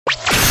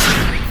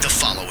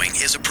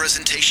following is a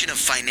presentation of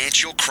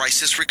Financial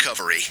Crisis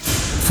Recovery.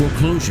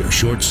 Foreclosure,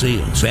 short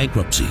sales,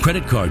 bankruptcy,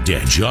 credit card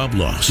debt, job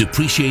loss,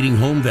 depreciating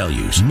home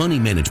values, money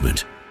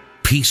management.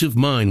 Peace of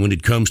mind when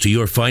it comes to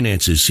your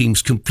finances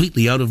seems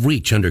completely out of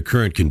reach under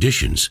current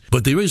conditions,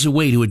 but there is a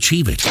way to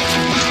achieve it.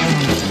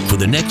 For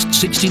the next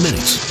 60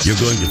 minutes, you're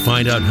going to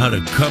find out how to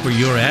cover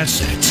your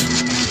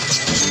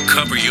assets.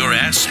 Cover your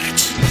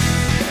assets.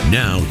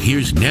 Now,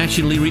 here's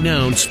nationally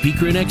renowned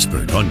speaker and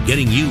expert on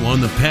getting you on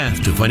the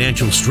path to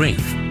financial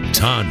strength,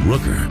 Todd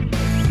Rooker.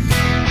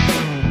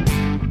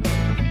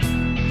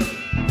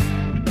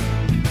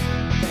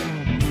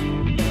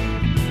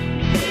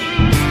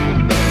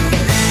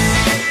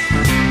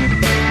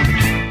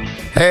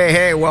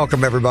 Hey,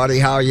 welcome everybody.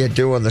 How are you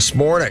doing this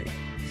morning?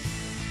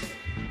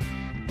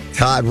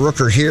 Todd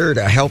Rooker here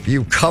to help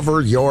you cover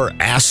your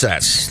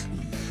assets.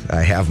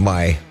 I have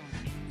my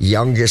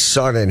youngest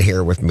son in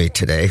here with me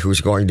today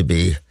who's going to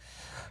be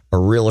a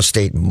real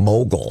estate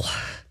mogul.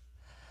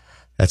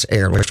 That's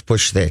Aaron. Let's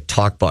push the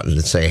talk button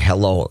and say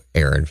hello,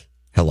 Aaron.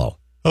 Hello.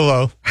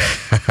 Hello.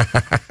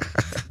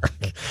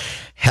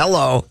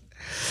 Hello.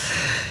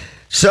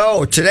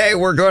 So today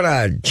we're going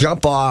to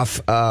jump off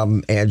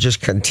and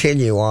just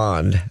continue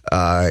on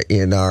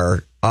in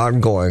our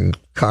ongoing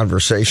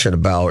conversation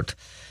about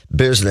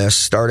business,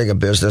 starting a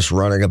business,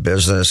 running a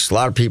business. A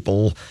lot of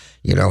people,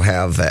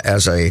 have,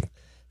 as I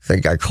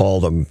think I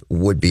call them,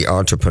 would-be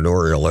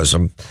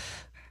entrepreneurialism.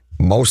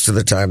 Most of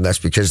the time that's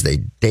because they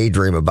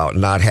daydream about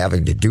not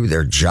having to do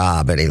their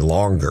job any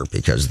longer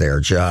because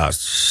they're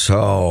just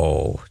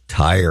so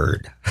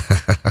tired.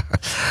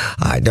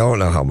 I don't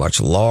know how much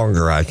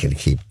longer I can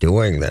keep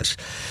doing this.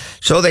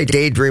 So they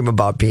daydream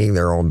about being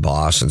their own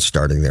boss and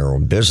starting their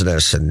own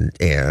business. And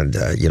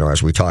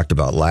as we talked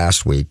about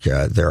last week,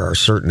 there are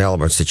certain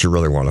elements that you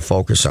really want to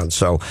focus on.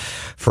 So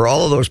for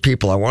all of those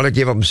people, I want to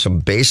give them some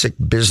basic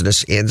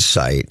business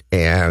insight.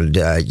 And,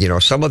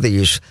 some of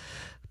these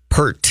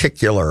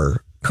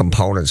particular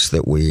components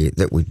that we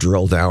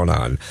drill down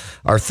on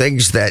are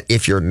things that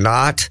if you're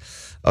not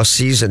a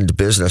seasoned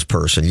business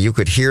person, you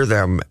could hear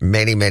them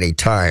many, many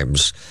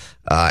times,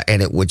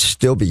 and it would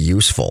still be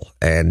useful.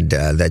 And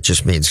that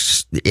just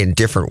means in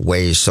different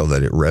ways so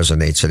that it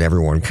resonates and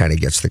everyone kind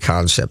of gets the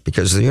concept.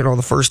 Because,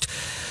 the first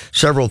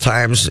several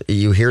times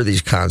you hear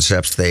these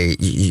concepts,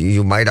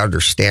 you might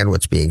understand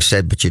what's being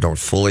said, but you don't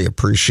fully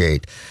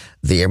appreciate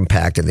the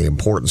impact and the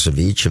importance of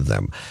each of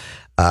them.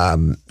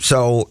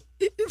 So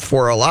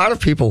for a lot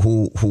of people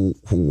who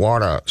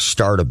want to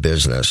start a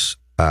business,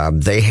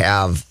 they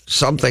have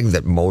something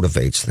that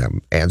motivates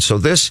them. And so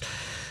this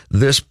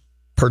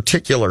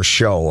particular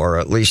show, or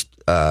at least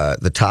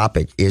the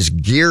topic, is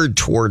geared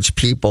towards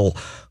people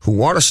who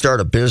want to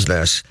start a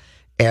business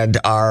and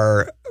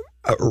are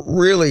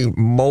really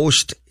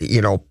most,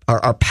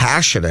 are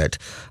passionate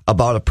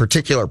about a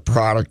particular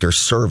product or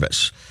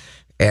service.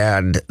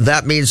 And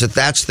that means that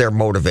that's their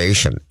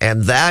motivation.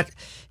 And that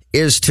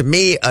is to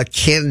me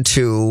akin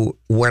to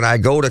when I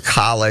go to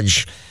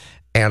college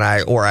and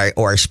I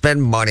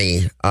spend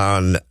money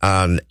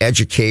on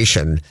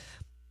education,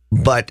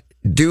 but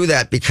do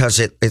that because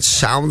it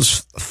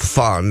sounds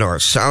fun, or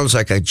it sounds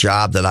like a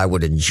job that I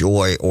would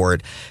enjoy, or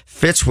it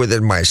fits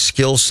within my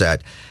skill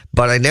set.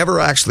 But I never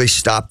actually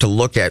stop to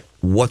look at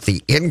what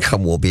the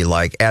income will be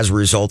like as a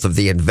result of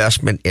the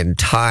investment in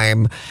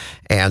time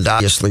and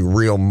obviously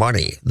real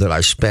money that I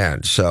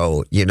spend.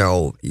 So,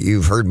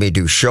 you've heard me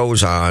do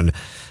shows on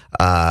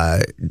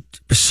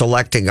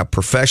selecting a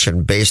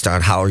profession based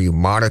on how you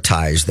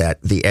monetize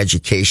the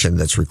education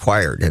that's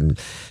required. And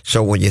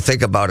so when you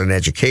think about an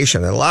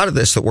education, and a lot of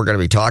this that we're going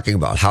to be talking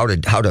about, how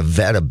to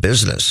vet a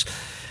business,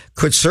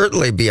 could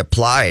certainly be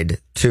applied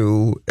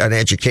to an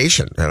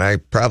education. And I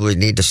probably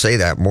need to say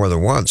that more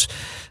than once.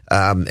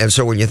 And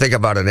so when you think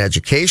about an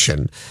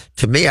education,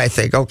 to me, I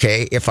think,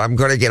 okay, if I'm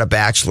going to get a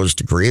bachelor's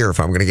degree, or if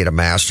I'm going to get a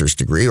master's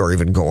degree, or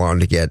even go on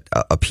to get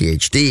a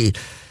PhD,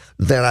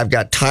 then I've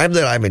got time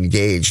that I'm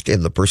engaged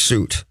in the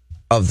pursuit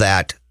of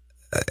that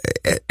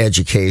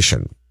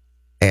education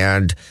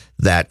and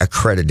that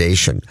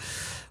accreditation.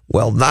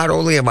 Well, not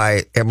only am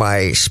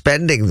I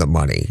spending the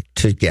money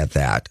to get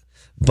that,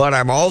 but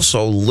I'm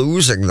also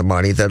losing the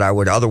money that I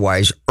would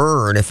otherwise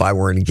earn if I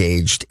were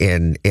engaged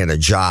in a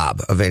job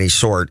of any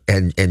sort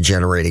and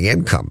generating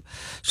income.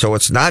 So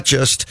it's not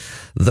just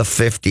the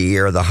 $50,000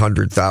 or the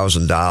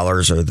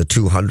 $100,000 or the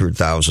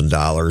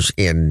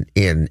 $200,000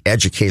 in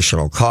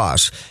educational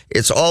costs.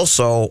 It's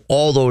also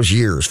all those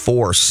years,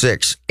 4,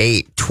 6,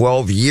 8,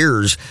 12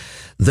 years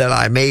that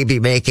I may be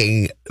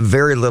making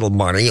very little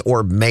money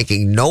or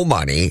making no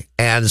money.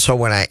 And so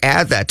when I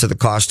add that to the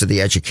cost of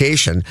the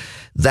education,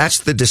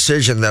 that's the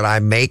decision that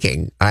I'm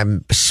making.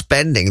 I'm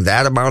spending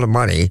that amount of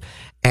money.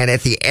 And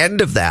at the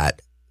end of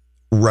that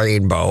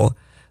rainbow,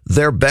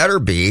 there better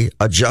be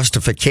a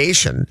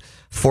justification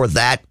for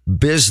that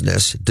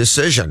business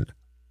decision.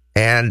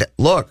 And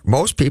look,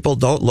 most people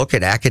don't look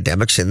at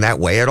academics in that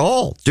way at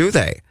all, do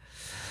they?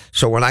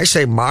 So when I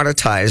say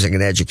monetizing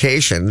an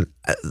education,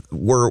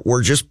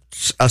 we're just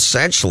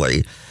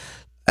essentially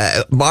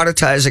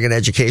monetizing an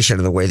education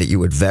in the way that you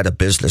would vet a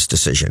business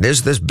decision.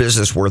 Is this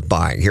business worth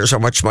buying? Here's how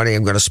much money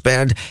I'm going to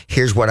spend.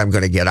 Here's what I'm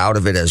going to get out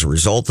of it as a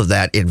result of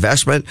that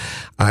investment.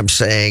 I'm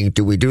saying,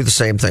 do we do the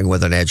same thing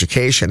with an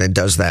education? And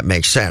does that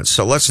make sense?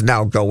 So let's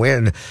now go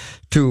in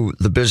to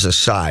the business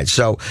side.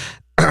 So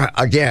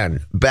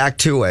again, back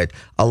to it.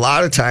 A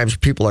lot of times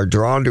people are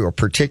drawn to a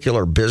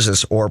particular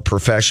business or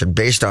profession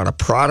based on a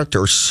product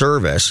or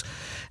service,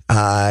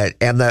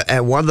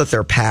 and one that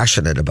they're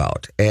passionate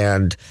about.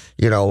 And,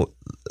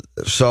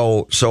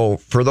 so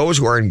for those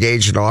who are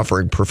engaged in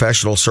offering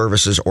professional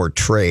services or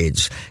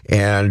trades,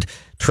 and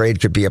trade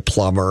could be a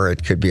plumber,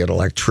 it could be an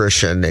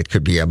electrician, it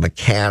could be a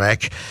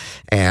mechanic,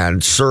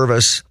 and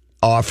service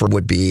offer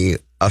would be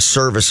a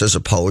service as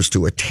opposed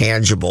to a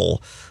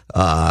tangible,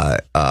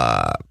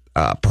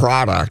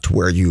 product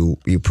where you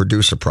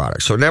produce a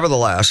product. So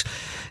nevertheless,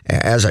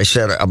 as I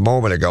said a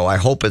moment ago, I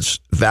hope it's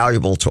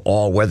valuable to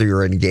all, whether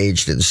you're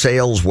engaged in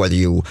sales, whether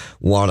you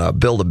want to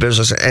build a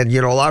business. And,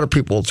 a lot of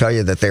people will tell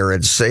you that they're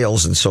in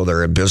sales and so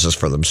they're in business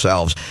for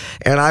themselves.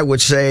 And I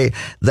would say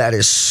that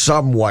is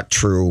somewhat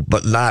true,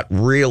 but not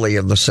really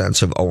in the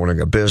sense of owning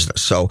a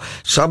business. So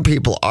some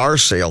people are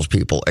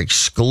salespeople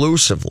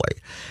exclusively.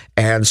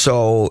 And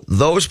so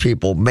those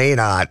people may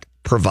not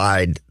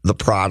provide the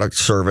product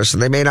service,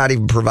 and they may not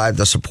even provide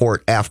the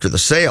support after the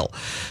sale.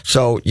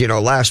 So,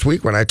 last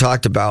week when I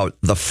talked about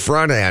the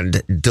front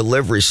end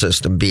delivery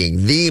system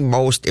being the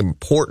most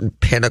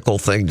important pinnacle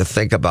thing to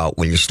think about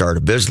when you start a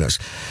business,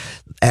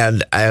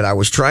 and I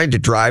was trying to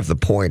drive the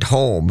point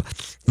home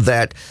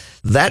that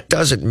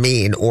doesn't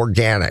mean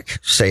organic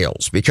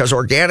sales, because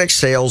organic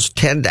sales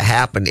tend to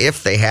happen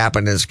if they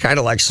happen. It's kind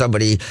of like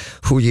somebody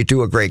who you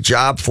do a great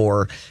job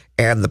for,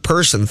 and the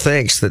person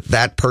thinks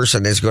that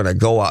person is going to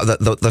go out,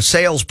 the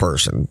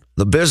salesperson,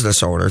 the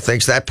business owner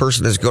thinks that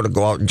person is going to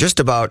go out and just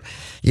about,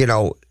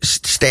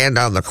 stand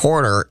on the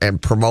corner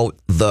and promote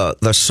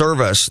the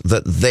service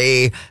that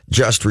they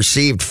just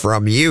received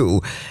from you.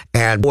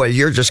 And boy,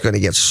 you're just going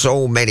to get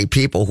so many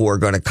people who are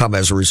going to come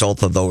as a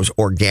result of those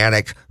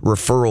organic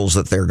referrals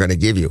that they're going to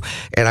give you.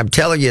 And I'm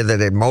telling you that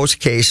in most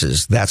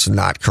cases, that's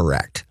not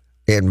correct.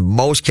 In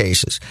most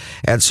cases.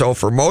 And so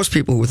for most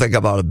people who think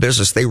about a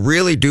business, they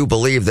really do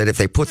believe that if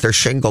they put their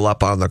shingle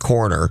up on the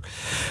corner,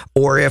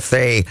 or if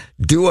they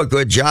do a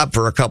good job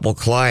for a couple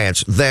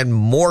clients, then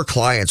more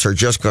clients are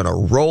just going to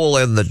roll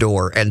in the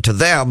door. And to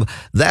them,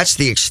 that's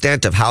the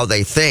extent of how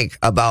they think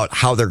about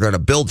how they're going to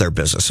build their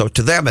business. So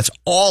to them, it's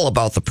all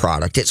about the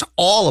product. It's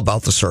all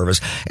about the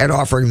service and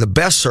offering the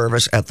best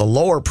service at the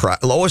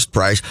lowest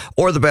price,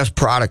 or the best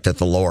product at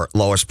the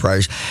lowest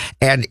price.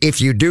 And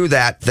if you do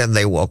that, then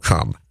they will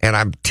come. And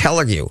I'm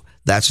telling you,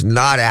 that's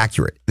not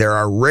accurate. There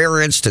are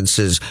rare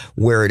instances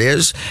where it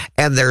is,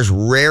 and there's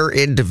rare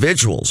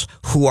individuals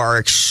who are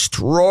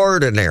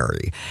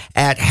extraordinary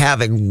at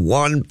having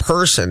one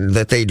person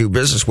that they do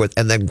business with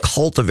and then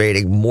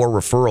cultivating more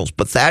referrals.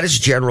 But that is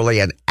generally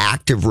an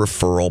active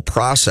referral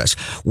process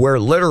where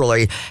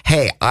literally,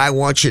 hey, I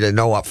want you to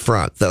know up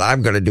front that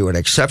I'm going to do an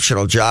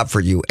exceptional job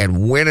for you,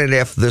 and when and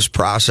if this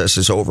process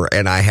is over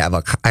and I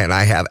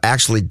have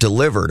actually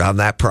delivered on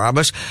that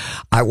promise,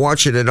 I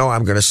want you to know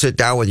I'm going to sit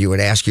down with you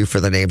and ask you for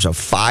the names of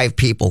 5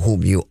 people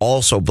whom you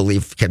also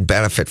believe can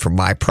benefit from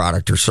my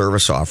product or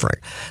service offering.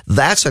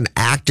 That's an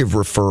active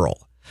referral.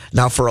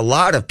 Now, for a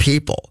lot of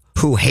people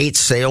who hate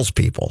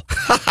salespeople,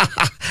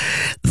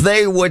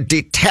 they would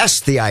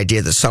detest the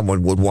idea that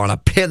someone would want to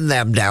pin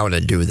them down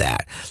and do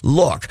that.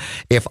 Look,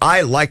 if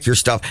I like your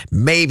stuff,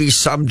 maybe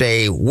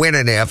someday, when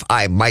and if,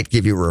 I might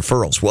give you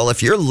referrals. Well,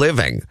 if you're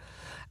living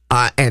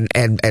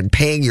and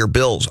paying your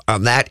bills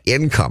on that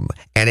income,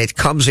 and it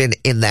comes in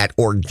that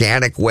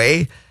organic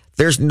way,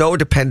 there's no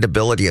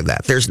dependability in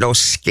that. There's no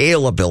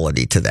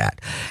scalability to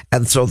that.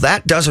 And so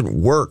that doesn't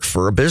work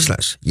for a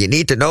business. You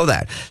need to know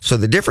that. So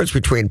the difference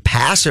between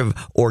passive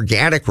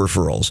organic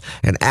referrals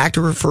and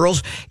active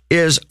referrals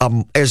is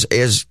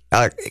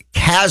a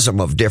chasm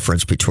of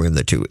difference between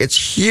the two.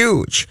 It's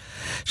huge.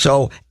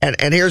 So,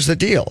 and here's the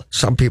deal.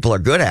 Some people are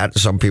good at it,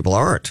 some people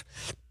aren't.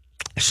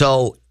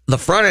 So the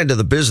front end of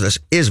the business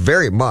is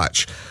very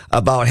much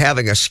about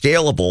having a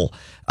scalable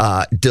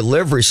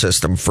delivery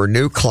system for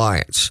new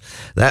clients.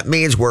 That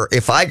means where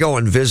if I go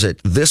and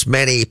visit this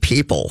many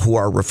people who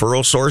are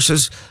referral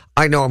sources,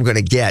 I know I'm going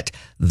to get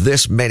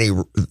this many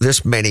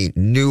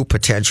new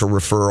potential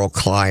referral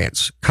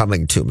clients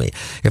coming to me.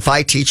 If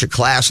I teach a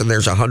class and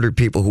there's 100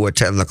 people who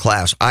attend the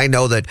class, I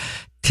know that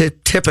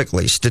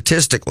typically,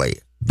 statistically,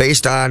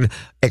 based on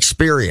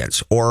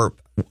experience or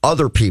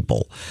other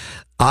people,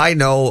 I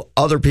know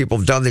other people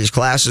have done these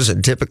classes,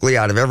 and typically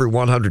out of every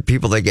 100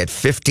 people, they get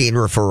 15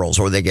 referrals,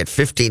 or they get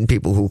 15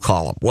 people who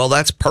call them. Well,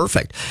 that's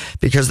perfect,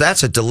 because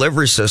that's a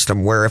delivery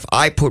system where if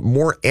I put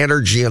more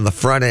energy in the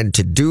front end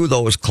to do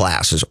those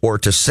classes, or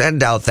to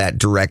send out that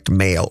direct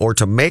mail, or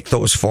to make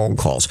those phone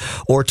calls,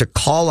 or to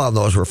call on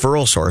those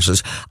referral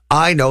sources,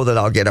 I know that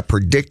I'll get a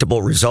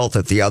predictable result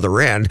at the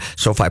other end.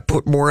 So if I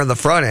put more in the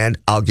front end,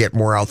 I'll get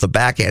more out the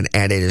back end,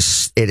 and it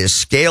is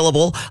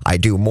scalable. I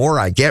do more,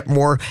 I get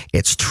more,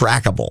 it's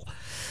trackable.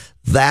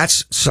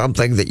 That's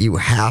something that you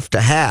have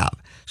to have.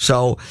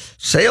 So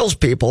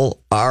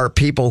salespeople are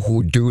people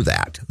who do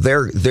that.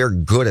 They're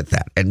good at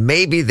that. And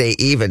maybe they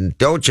even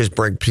don't just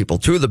bring people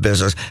to the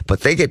business,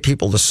 but they get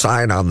people to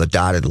sign on the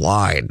dotted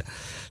line.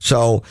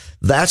 So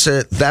that's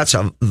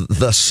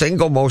the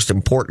single most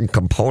important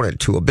component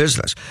to a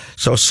business.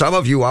 So some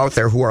of you out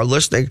there who are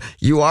listening,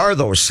 you are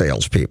those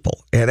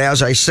salespeople. And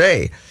as I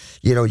say,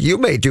 you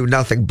may do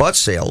nothing but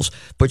sales,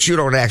 but you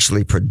don't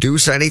actually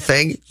produce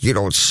anything. You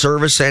don't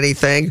service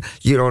anything.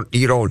 You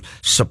don't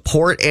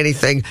support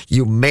anything.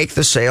 You make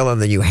the sale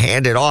and then you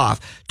hand it off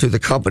to the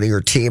company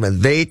or team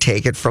and they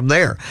take it from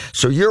there.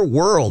 So your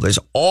world is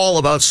all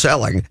about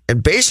selling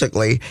and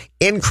basically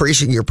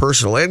increasing your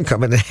personal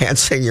income and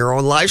enhancing your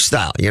own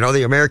lifestyle.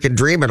 The American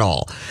dream and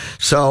all.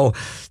 So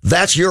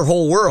that's your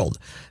whole world.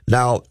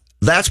 Now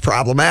that's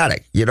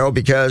problematic,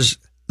 because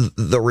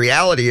the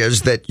reality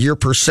is that your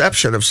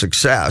perception of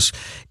success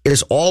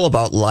is all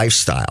about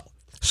lifestyle.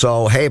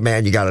 So, hey,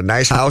 man, you got a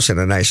nice house in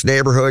a nice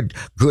neighborhood,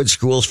 good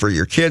schools for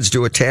your kids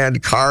to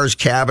attend, cars,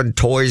 cabin,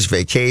 toys,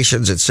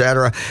 vacations,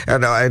 etc.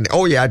 And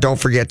oh, yeah, don't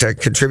forget to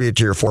contribute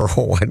to your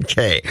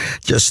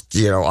 401k, just,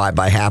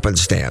 by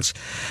happenstance.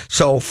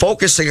 So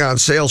focusing on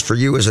sales for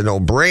you is a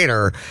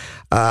no-brainer.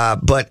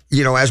 But,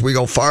 as we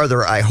go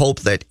farther, I hope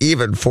that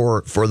even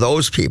for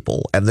those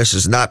people, and this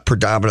is not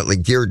predominantly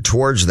geared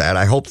towards that,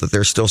 I hope that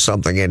there's still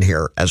something in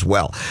here as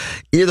well.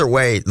 Either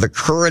way, the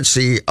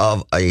currency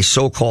of a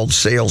so-called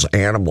sales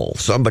animal,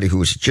 somebody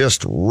who's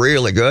just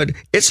really good,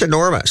 it's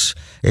enormous.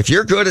 If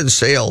you're good in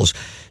sales,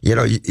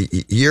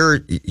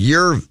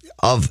 you're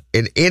of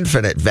an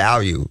infinite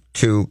value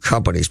to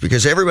companies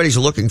because everybody's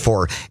looking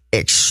for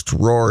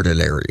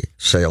extraordinary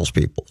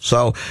salespeople.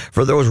 So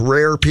for those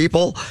rare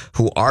people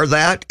who are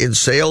that in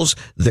sales,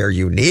 they're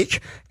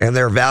unique and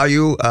their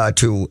value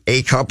to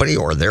a company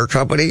or their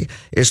company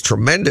is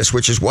tremendous,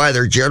 which is why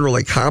they're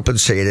generally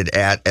compensated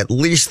at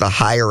least the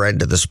higher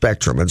end of the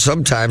spectrum and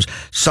sometimes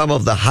some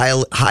of the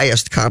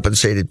highest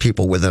compensated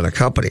people within a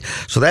company.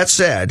 So that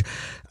said,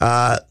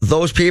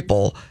 those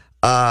people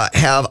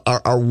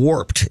are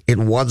warped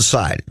in one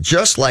side,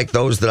 just like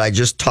those that I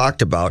just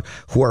talked about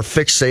who are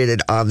fixated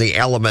on the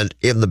element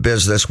in the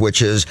business,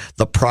 which is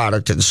the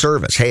product and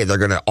service. Hey, they're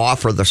going to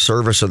offer the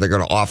service or they're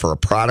going to offer a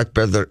product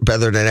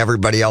better than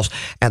everybody else.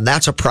 And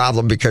that's a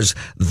problem because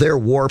they're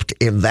warped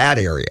in that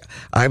area.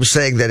 I'm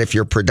saying that if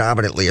you're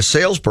predominantly a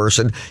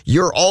salesperson,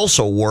 you're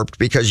also warped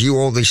because you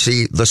only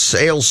see the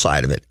sales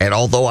side of it. And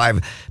although I've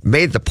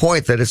made the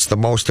point that it's the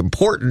most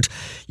important,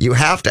 you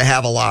have to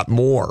have a lot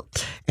more.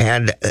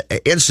 And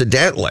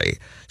incidentally,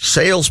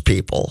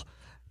 salespeople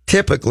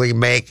typically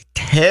make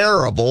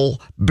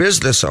terrible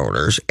business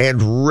owners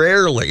and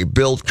rarely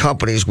build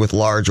companies with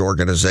large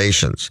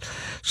organizations.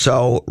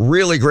 So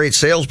really great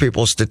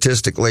salespeople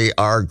statistically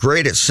are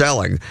great at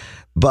selling,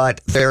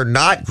 but they're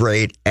not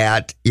great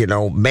at,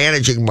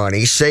 managing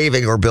money,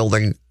 saving, or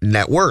building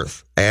net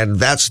worth. And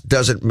that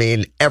doesn't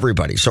mean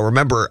everybody. So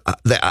remember,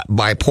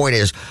 my point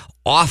is,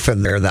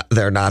 often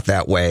they're not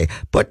that way,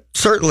 but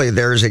certainly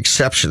there's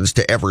exceptions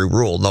to every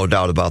rule, no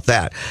doubt about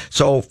that.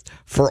 So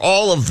for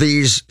all of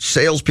these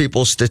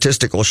salespeople's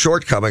statistical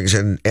shortcomings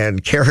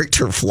and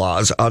character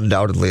flaws,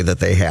 undoubtedly that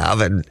they have,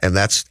 and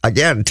that's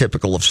again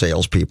typical of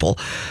salespeople,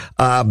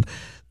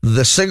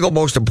 the single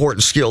most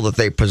important skill that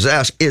they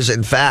possess is,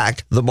 in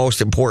fact, the most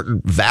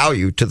important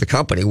value to the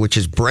company, which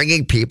is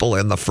bringing people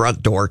in the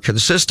front door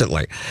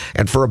consistently.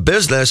 And for a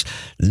business,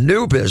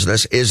 new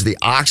business is the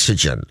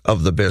oxygen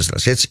of the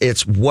business.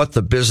 It's what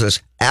the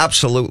business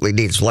absolutely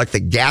needs, like the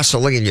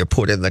gasoline you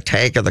put in the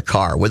tank of the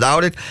car.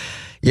 Without it,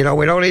 we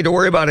don't need to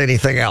worry about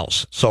anything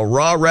else. So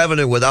raw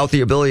revenue without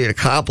the ability to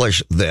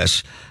accomplish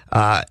this,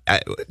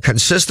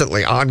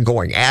 consistently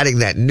ongoing, adding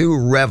that new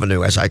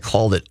revenue, as I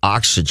called it,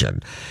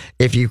 oxygen.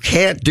 If you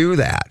can't do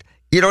that,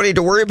 you don't need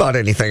to worry about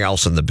anything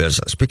else in the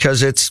business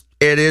because it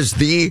is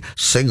the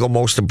single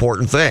most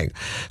important thing.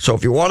 So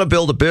if you want to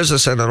build a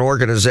business and an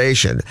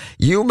organization,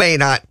 you may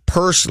not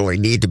personally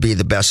need to be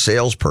the best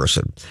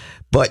salesperson,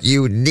 but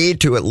you need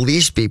to at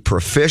least be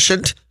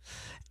proficient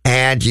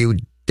and you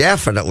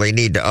definitely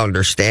need to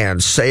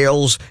understand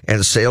sales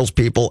and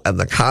salespeople and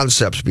the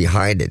concepts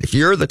behind it. If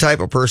you're the type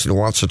of person who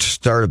wants to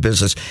start a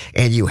business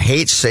and you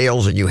hate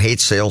sales and you hate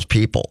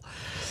salespeople,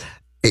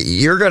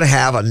 you're going to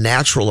have a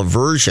natural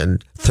aversion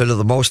to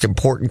the most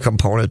important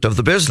component of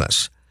the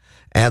business.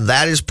 And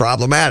that is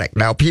problematic.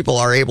 Now, people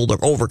are able to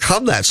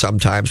overcome that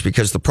sometimes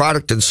because the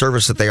product and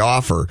service that they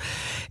offer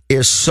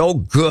is so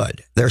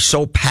good. They're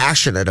so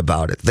passionate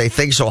about it. They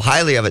think so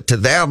highly of it. To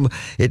them,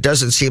 it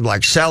doesn't seem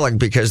like selling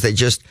because they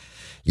just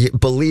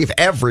believe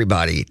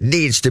everybody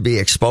needs to be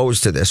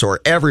exposed to this or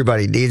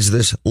everybody needs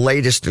this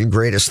latest and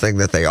greatest thing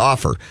that they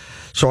offer.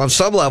 So on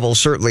some level,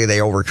 certainly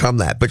they overcome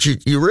that. But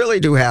you really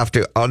do have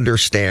to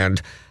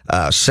understand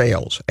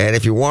sales. And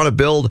if you want to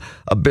build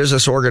a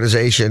business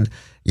organization,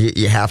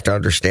 you have to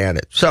understand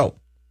it. So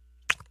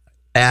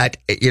at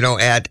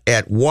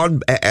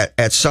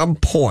some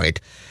point,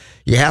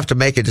 you have to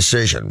make a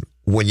decision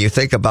when you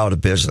think about a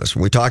business.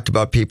 We talked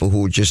about people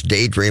who just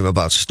daydream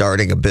about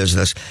starting a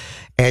business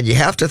And you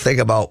have to think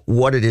about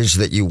what it is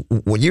that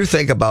when you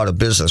think about a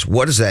business,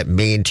 what does that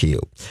mean to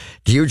you?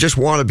 Do you just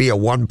want to be a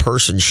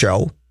one-person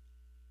show?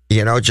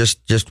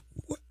 Just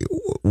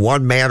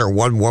one man or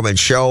one woman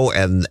show,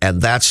 and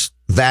that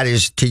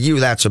is to you,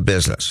 that's a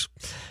business.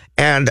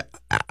 And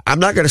I'm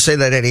not going to say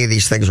that any of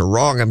these things are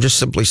wrong. I'm just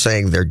simply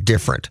saying they're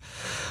different.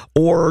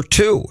 Or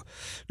two,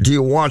 do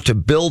you want to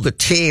build a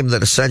team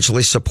that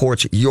essentially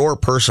supports your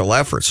personal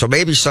efforts? So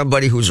maybe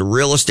somebody who's a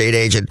real estate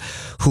agent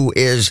who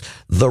is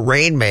the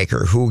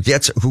rainmaker, who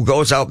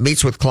goes out,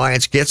 meets with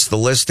clients, gets the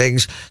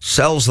listings,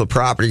 sells the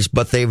properties,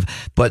 but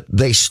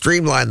they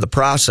streamline the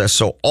process.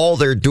 So all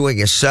they're doing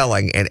is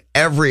selling, and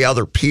every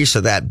other piece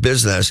of that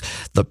business,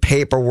 the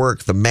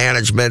paperwork, the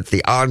management,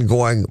 the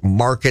ongoing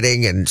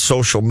marketing and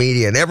social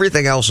media and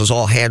everything else is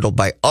all handled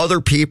by other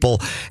people.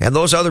 And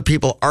those other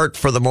people aren't,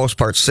 for the most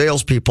part,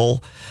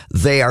 salespeople.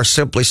 They are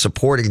simply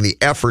supporting the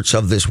efforts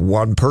of this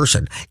one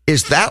person.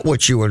 Is that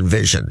what you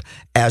envision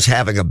as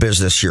having a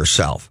business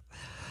yourself?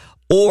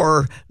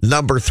 Or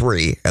number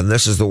three, and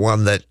this is the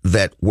one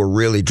that we're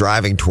really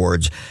driving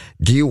towards,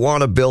 do you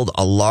want to build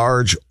a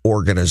large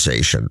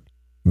organization?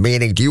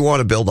 Meaning, do you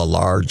want to build a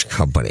large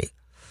company?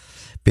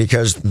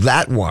 Because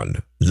that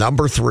one,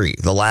 number three,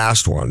 the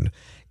last one,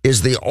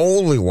 is the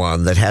only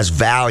one that has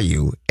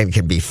value and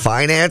can be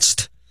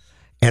financed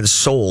and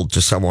sold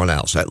to someone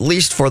else, at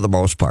least for the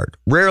most part.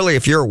 Rarely,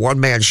 if you're a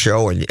one-man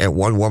show and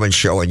one-woman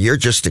show and you're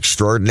just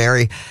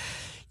extraordinary,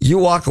 you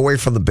walk away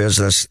from the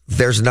business,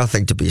 there's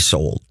nothing to be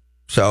sold.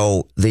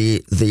 So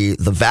the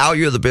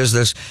value of the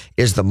business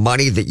is the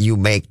money that you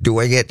make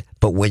doing it,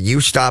 but when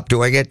you stop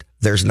doing it,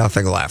 there's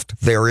nothing left.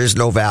 There is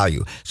no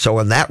value. So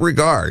in that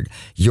regard,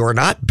 you're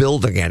not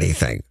building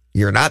anything.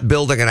 You're not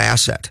building an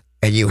asset,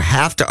 and you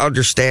have to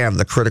understand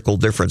the critical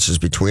differences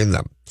between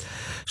them.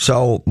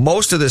 So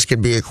most of this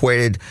can be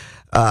equated,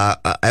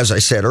 as I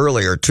said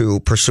earlier,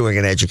 to pursuing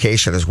an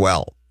education as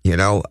well.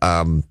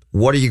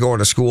 What are you going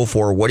to school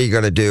for? What are you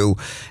going to do?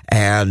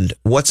 And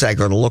what's that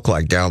going to look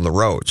like down the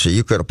road? So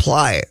you could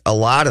apply a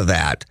lot of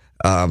that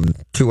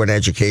to an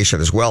education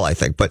as well, I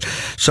think. But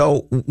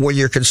so when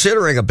you're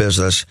considering a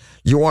business,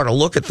 you want to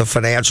look at the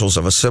financials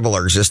of a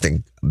similar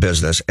existing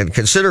business and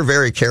consider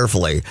very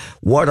carefully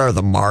what are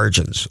the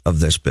margins of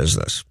this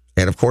business.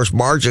 And of course,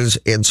 margins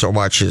in so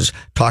much as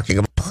talking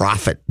about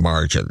profit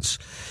margins.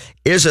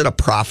 Is it a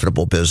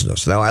profitable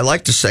business? Now, I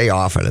like to say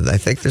often, and I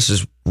think this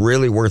is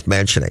really worth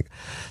mentioning,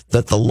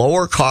 that the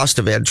lower cost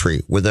of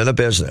entry within a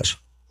business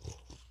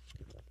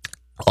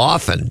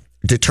often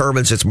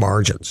determines its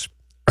margins.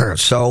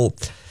 So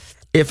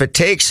if it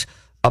takes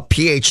a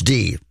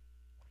PhD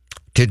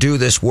to do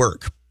this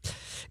work,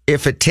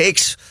 if it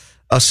takes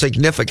a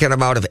significant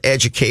amount of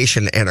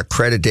education and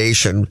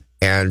accreditation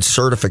and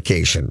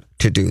certification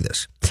to do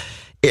this,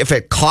 if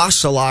it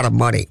costs a lot of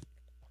money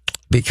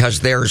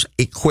because there's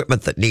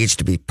equipment that needs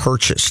to be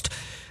purchased,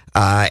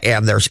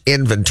 and there's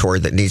inventory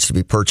that needs to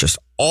be purchased,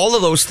 all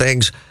of those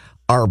things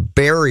are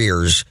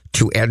barriers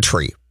to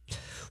entry,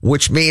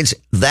 which means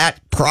that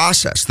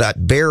process,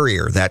 that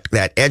barrier,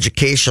 that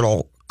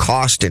educational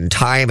cost in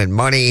time and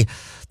money,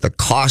 the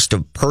cost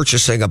of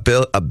purchasing a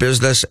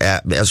business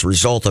as a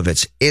result of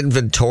its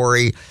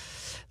inventory,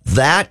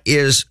 that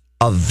is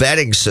a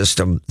vetting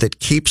system that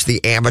keeps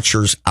the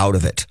amateurs out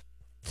of it.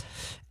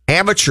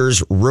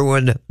 Amateurs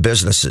ruin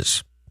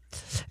businesses.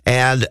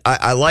 And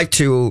I like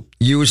to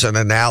use an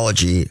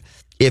analogy.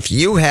 If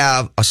you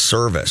have a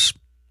service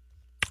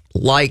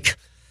like,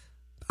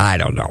 I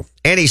don't know,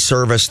 any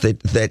service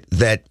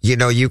that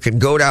you can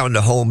go down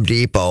to Home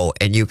Depot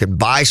and you can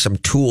buy some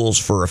tools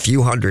for a few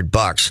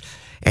 $100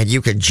 and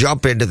you can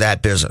jump into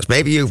that business.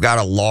 Maybe you've got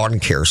a lawn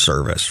care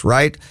service,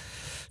 right?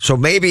 So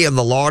maybe in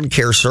the lawn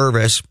care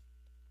service,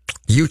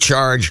 you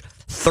charge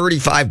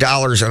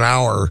 $35 an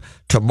hour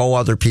to mow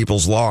other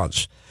people's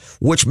lawns,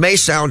 which may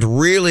sound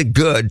really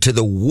good to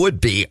the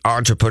would-be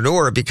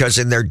entrepreneur because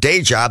in their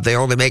day job, they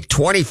only make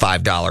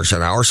 $25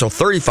 an hour. So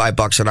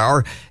 $35 an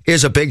hour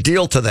is a big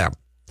deal to them.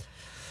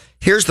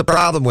 Here's the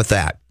problem with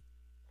that.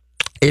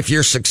 If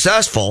you're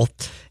successful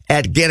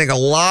at getting a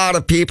lot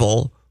of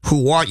people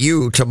who want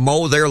you to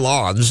mow their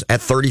lawns at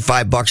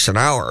 $35 an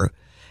hour,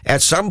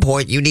 at some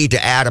point you need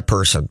to add a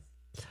person.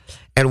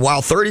 And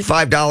while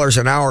 $35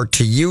 an hour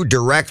to you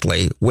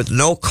directly with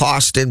no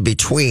cost in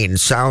between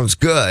sounds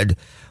good,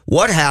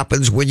 what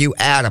happens when you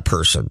add a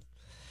person?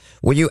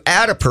 When you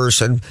add a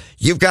person,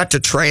 you've got to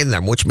train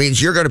them, which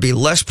means you're going to be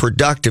less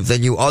productive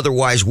than you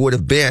otherwise would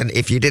have been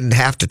if you didn't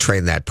have to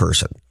train that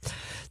person.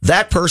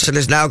 That person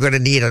is now going to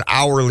need an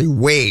hourly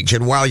wage.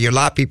 And while you'll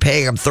not be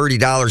paying them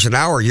 $30 an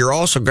hour, you're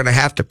also going to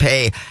have to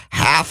pay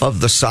half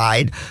of the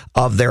side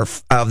of their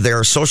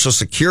Social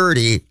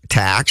Security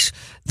tax,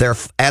 their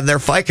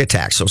FICA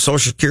tax. So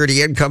Social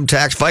Security income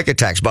tax, FICA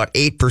tax, about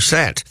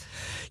 8%.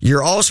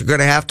 You're also going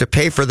to have to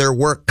pay for their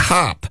work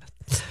comp.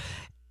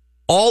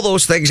 All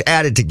those things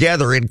added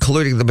together,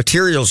 including the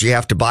materials you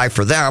have to buy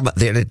for them,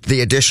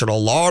 the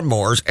additional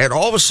lawnmowers, and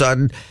all of a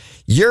sudden,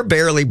 you're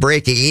barely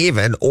breaking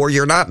even or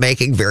you're not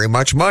making very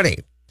much money.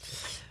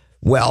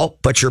 Well,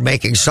 but you're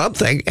making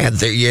something, and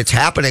it's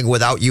happening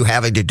without you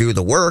having to do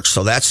the work,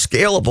 so that's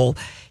scalable.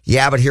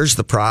 Yeah, but here's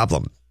the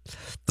problem.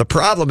 The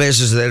problem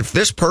is that if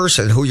this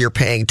person who you're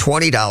paying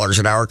 $20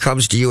 an hour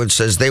comes to you and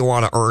says they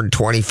want to earn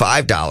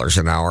 $25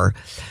 an hour,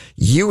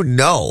 you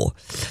know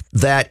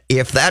that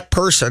if that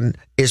person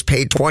is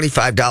paid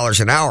 $25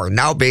 an hour,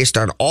 now based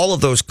on all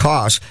of those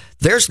costs,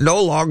 there's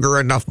no longer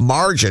enough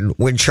margin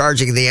when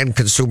charging the end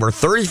consumer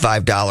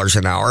 $35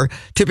 an hour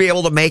to be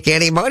able to make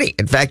any money.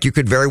 In fact, you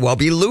could very well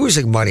be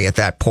losing money at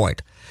that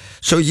point.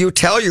 So you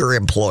tell your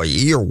employee,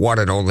 your one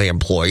and only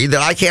employee,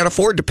 that I can't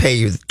afford to pay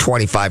you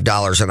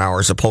 $25 an hour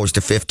as opposed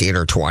to $15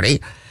 or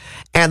 $20.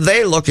 And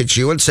they look at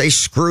you and say,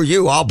 screw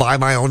you, I'll buy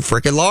my own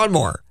freaking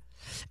lawnmower.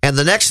 And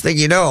the next thing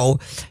you know,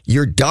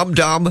 your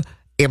dumb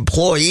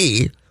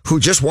employee who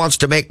just wants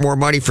to make more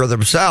money for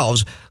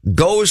themselves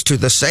goes to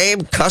the same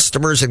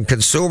customers and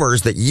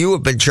consumers that you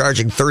have been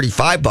charging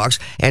 $35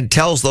 and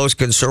tells those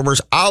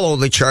consumers, I'll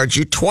only charge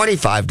you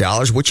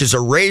 $25, which is a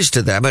raise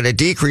to them and a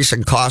decrease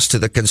in cost to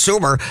the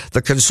consumer.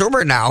 The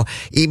consumer now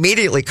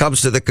immediately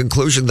comes to the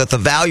conclusion that the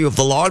value of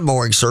the lawn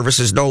mowing service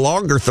is no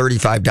longer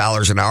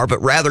 $35 an hour,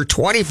 but rather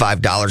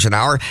 $25 an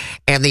hour.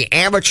 And the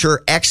amateur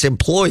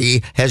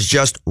ex-employee has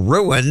just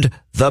ruined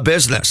the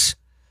business.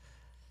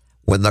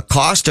 When the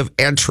cost of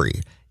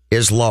entry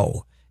is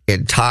low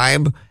in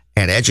time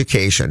and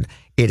education,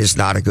 it is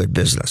not a good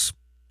business.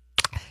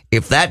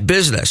 If that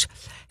business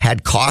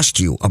had cost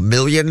you $1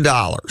 million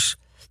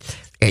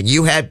and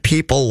you had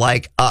people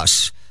like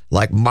us,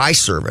 like my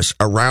service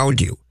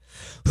around you,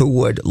 who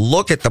would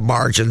look at the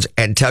margins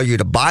and tell you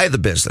to buy the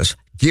business,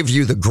 give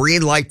you the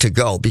green light to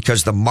go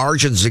because the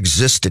margins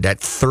existed at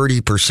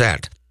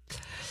 30%.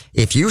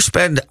 If you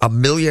spend $1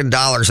 million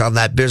on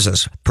that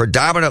business,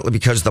 predominantly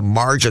because the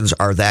margins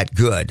are that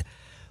good,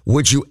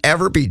 would you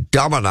ever be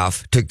dumb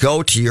enough to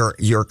go to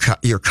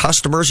your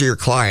customers or your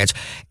clients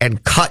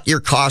and cut your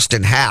cost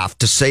in half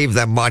to save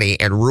them money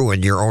and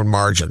ruin your own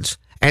margins?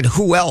 And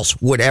who else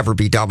would ever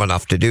be dumb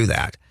enough to do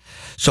that?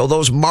 So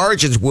those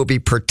margins will be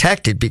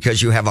protected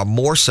because you have a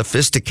more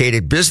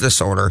sophisticated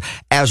business owner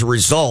as a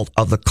result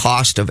of the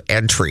cost of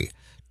entry.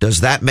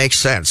 Does that make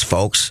sense,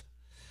 folks?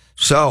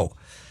 So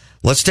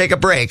let's take a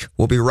break.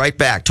 We'll be right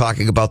back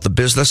talking about the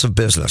business of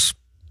business.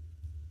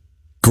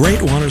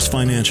 Great Waters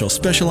Financial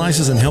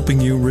specializes in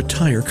helping you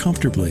retire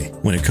comfortably.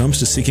 When it comes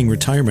to seeking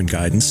retirement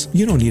guidance,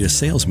 you don't need a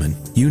salesman.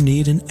 You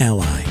need an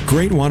ally.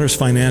 Great Waters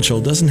Financial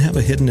doesn't have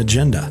a hidden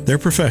agenda. Their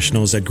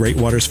professionals at Great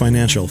Waters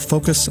Financial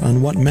focus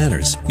on what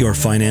matters, your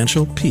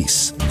financial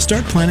peace.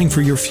 Start planning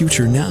for your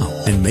future now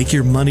and make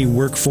your money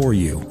work for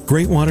you.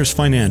 Great Waters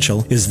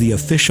Financial is the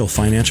official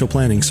financial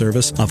planning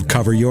service of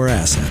Cover Your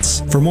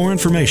Assets. For more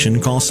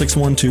information, call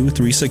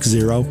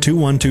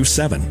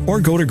 612-360-2127 or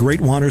go to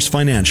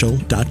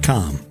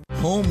greatwatersfinancial.com.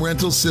 Home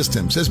Rental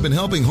Systems has been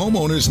helping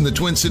homeowners in the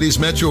Twin Cities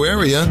metro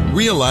area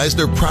realize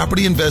their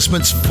property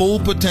investment's full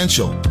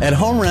potential. At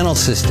Home Rental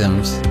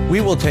Systems, we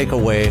will take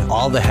away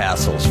all the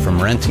hassles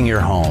from renting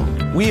your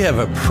home. We have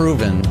a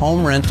proven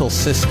home rental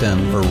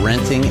system for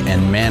renting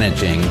and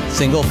managing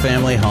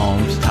single-family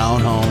homes,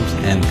 townhomes,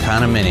 and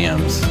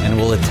condominiums, and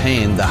will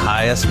attain the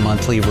highest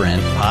monthly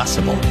rent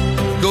possible.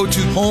 Go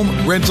to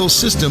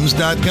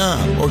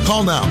homerentalsystems.com or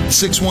call now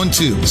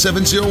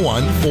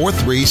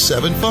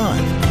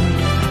 612-701-4375.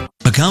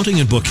 Accounting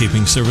and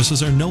bookkeeping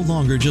services are no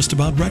longer just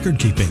about record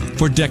keeping.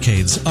 For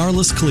decades,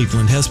 Arliss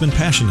Cleveland has been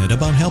passionate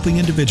about helping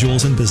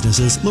individuals and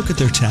businesses look at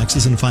their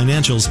taxes and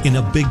financials in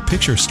a big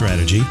picture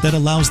strategy that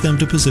allows them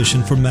to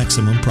position for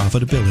maximum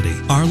profitability.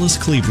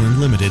 Arliss Cleveland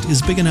Limited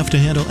is big enough to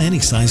handle any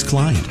size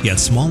client, yet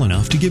small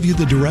enough to give you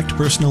the direct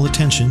personal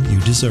attention you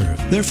deserve.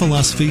 Their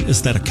philosophy is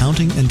that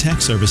accounting and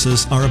tax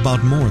services are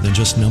about more than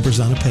just numbers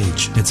on a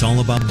page. It's all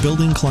about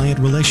building client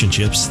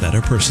relationships that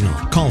are personal.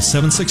 Call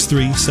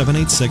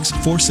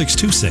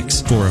 763-786-4626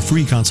 for a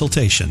free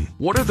consultation.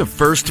 What are the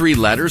first three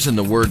letters in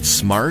the word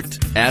SMART?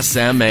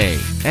 SMA.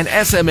 And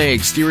SMA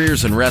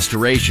Exteriors and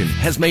Restoration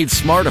has made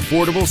SMART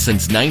affordable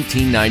since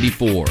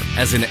 1994.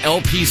 As an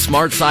LP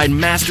SmartSide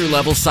Master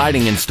Level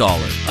Siding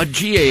Installer, a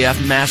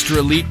GAF Master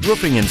Elite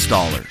Roofing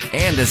Installer,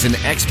 and as an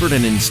expert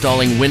in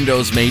installing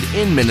windows made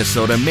in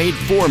Minnesota, made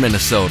for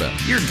Minnesota,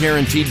 you're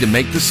guaranteed to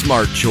make the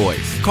smart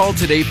choice. Call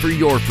today for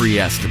your free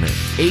estimate.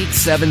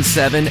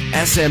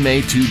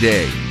 877-SMA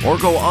today. Or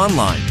go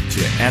online to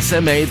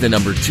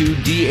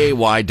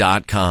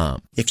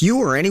SMA2DAY.com. If you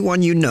or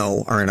anyone you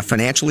know are in a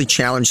financially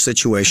challenged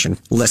situation,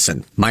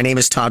 listen. My name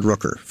is Todd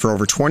Rooker. For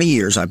over 20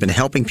 years, I've been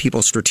helping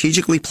people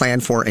strategically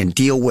plan for and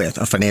deal with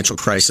a financial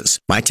crisis.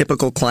 My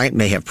typical client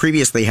may have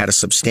previously had a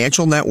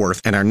substantial net worth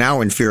and are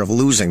now in fear of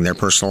losing their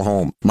personal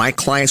home. My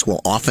clients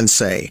will often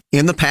say,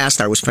 in the past,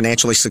 I was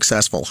financially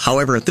successful.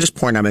 However, at this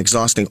point, I'm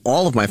exhausting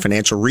all of my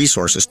financial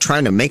resources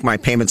trying to make my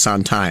payments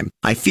on time.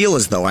 I feel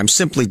as though I'm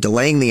simply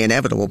delaying the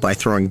inevitable by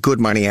throwing good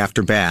money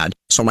after bad.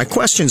 So my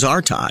questions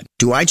are, Todd,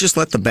 do I just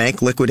let the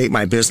bank liquidate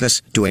my business?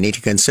 Do I need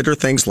to consider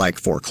things like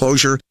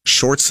foreclosure,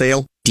 short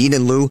sale, deed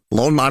in lieu,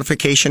 loan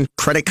modification,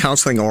 credit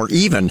counseling, or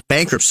even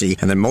bankruptcy?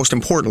 And then most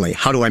importantly,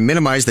 how do I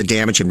minimize the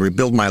damage and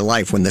rebuild my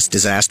life when this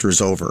disaster is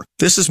over?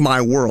 This is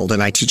my world,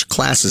 and I teach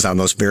classes on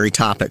those very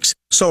topics.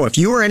 So if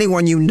you or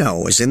anyone you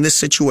know is in this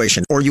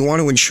situation, or you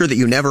want to ensure that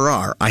you never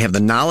are, I have the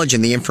knowledge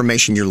and the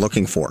information you're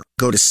looking for.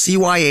 Go to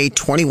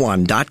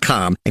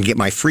CYA21.com and get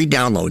my free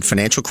download,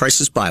 Financial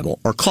Crisis Bible,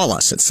 or call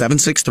us at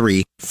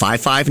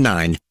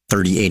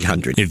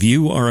 763-559-3800. If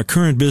you are a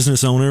current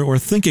business owner or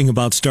thinking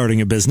about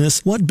starting a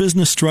business, what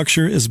business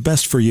structure is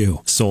best for you?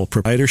 Sole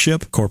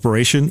proprietorship,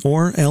 corporation,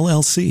 or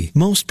LLC?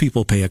 Most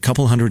people pay a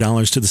couple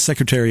 $100s to the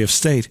Secretary of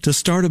State to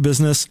start a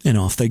business and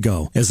off they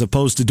go, as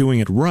opposed to doing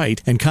it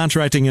right and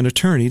contracting an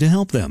attorney to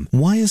help them.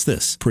 Why is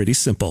this? Pretty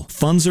simple.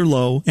 Funds are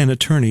low and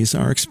attorneys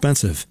are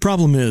expensive.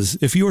 Problem is,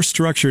 if you're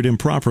structured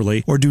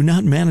improperly or do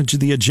not manage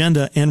the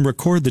agenda and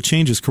record the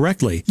changes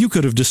correctly, you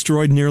could have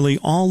destroyed nearly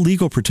all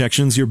legal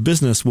protections your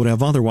business would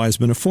have otherwise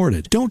been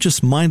afforded. Don't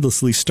just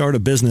mindlessly start a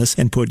business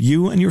and put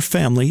you and your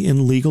family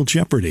in legal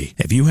jeopardy.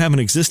 If you have an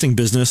existing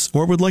business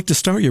or would like to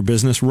start your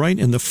business right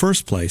in the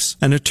first place,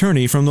 an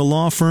attorney from the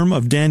law firm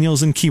of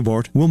Daniels and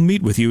Keyboard will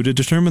meet with you to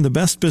determine the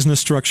best business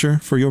structure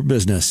for your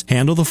business,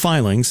 handle the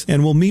filings,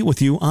 and will meet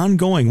with you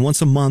ongoing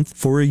once a month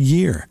for a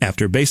year.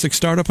 After basic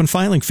startup and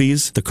filing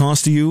fees, the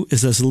cost to you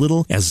is as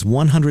little as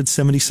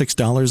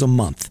 $176 a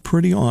month.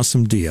 Pretty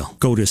awesome deal.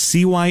 Go to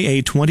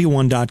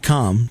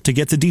CYA21.com to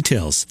get the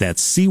details.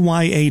 That's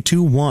CYA21.com.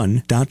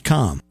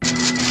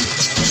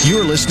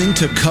 You're listening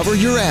to Cover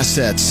Your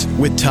Assets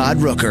with Todd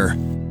Rooker.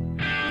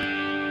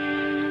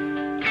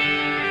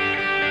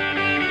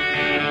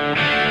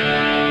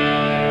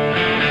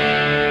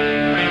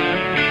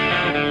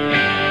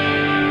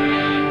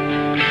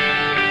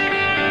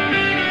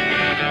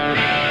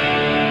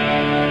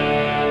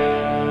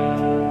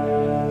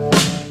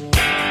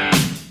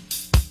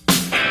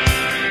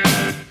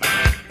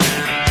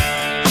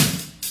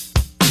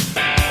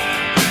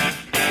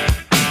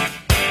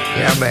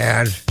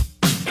 Man,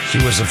 she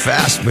was a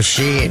fast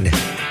machine.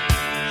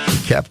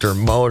 She kept her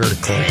motor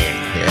clean.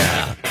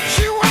 Yeah.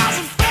 She was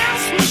a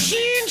fast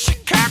machine. She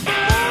kept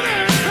her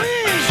motor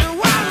clean. She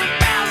was the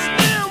best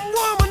damn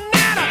woman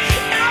that I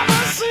ever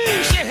seen.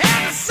 She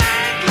had the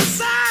sightless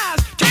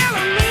eyes,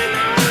 telling me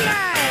no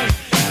lies,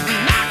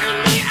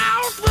 knocking me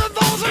out with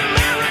those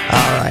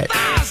American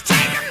thighs,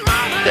 taking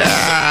my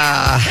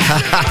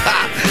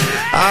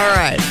All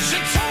right.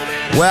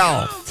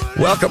 Well,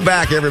 welcome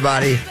back,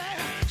 everybody.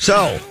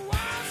 So,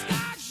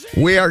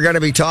 we are going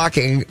to be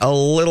talking a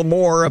little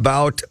more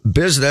about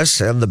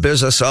business and the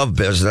business of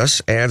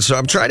business. And so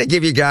I'm trying to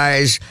give you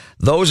guys,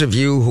 those of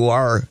you who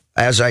are,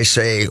 as I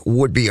say,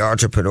 would-be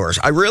entrepreneurs.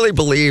 I really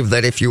believe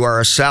that if you are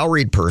a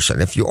salaried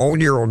person, if you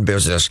own your own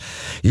business,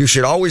 you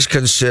should always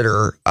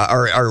consider,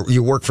 or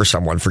you work for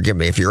someone, forgive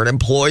me, if you're an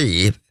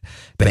employee,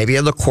 maybe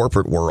in the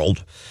corporate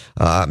world,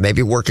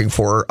 maybe working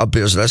for a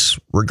business,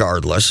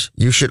 regardless,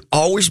 you should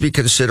always be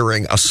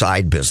considering a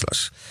side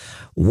business.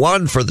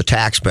 One, for the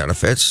tax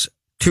benefits.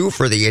 2,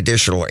 for the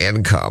additional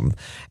income,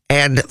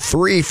 and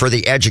 3, for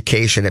the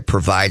education it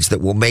provides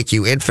that will make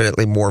you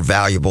infinitely more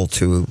valuable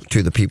to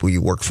the people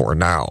you work for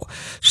now.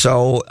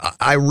 So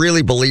I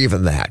really believe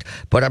in that.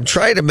 But I'm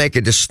trying to make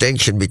a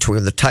distinction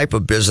between the type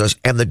of business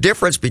and the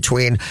difference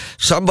between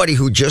somebody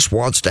who just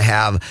wants to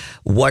have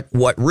what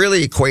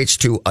really equates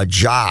to a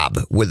job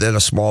within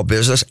a small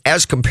business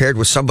as compared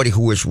with somebody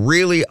who is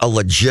really a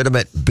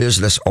legitimate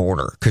business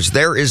owner. Because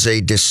there is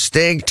a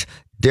distinct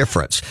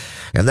difference.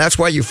 And that's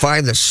why you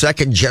find that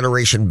second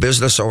generation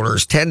business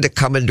owners tend to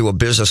come into a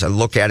business and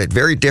look at it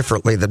very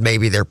differently than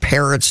maybe their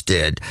parents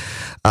did,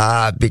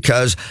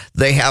 because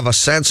they have a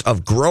sense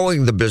of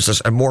growing the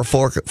business and more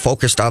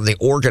focused on the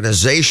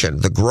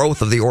organization, the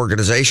growth of the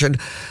organization,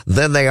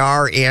 than they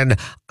are in,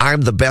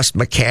 I'm the best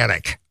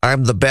mechanic,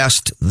 I'm the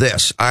best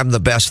this, I'm the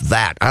best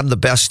that, I'm the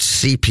best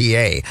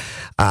CPA.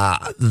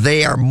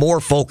 They are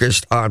more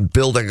focused on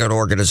building an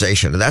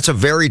organization. And that's a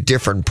very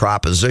different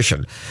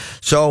proposition.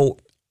 So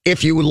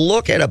if you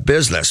look at a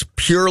business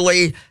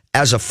purely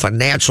as a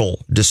financial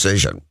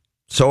decision,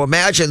 so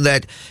imagine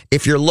that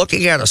if you're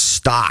looking at a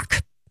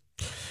stock,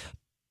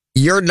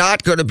 you're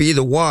not going to be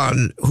the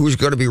one who's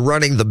going to be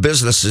running the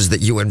businesses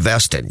that you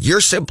invest in. You're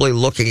simply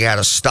looking at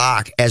a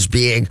stock as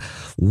being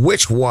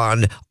which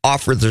one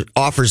offers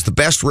the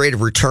best rate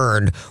of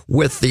return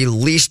with the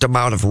least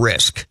amount of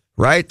risk,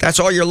 right?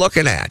 That's all you're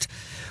looking at.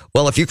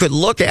 Well, if you could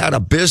look at a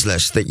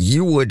business that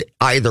you would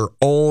either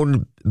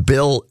own,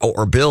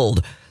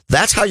 build,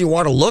 that's how you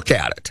want to look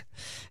at it.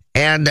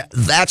 And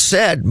that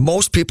said,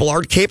 most people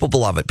aren't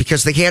capable of it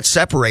because they can't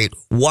separate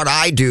what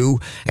I do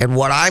and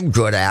what I'm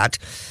good at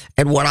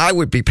and what I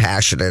would be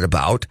passionate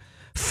about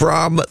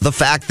from the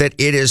fact that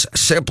it is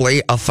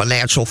simply a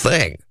financial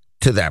thing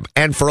to them.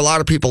 And for a lot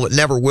of people, it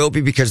never will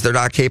be because they're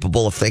not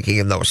capable of thinking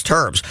in those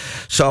terms.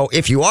 So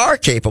if you are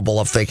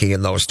capable of thinking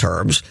in those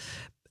terms,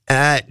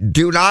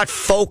 do not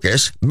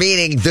focus,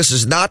 meaning this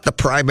is not the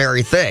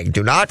primary thing.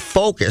 Do not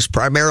focus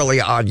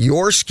primarily on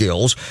your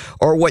skills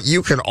or what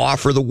you can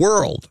offer the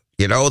world.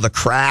 You know, the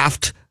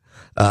craft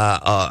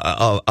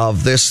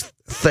of this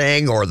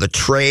thing or the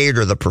trade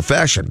or the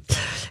profession.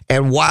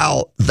 And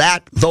while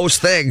those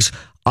things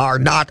are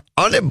not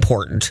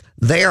unimportant,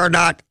 they are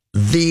not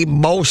the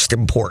most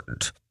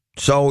important.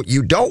 So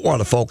you don't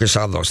want to focus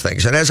on those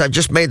things. And as I've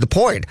just made the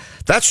point,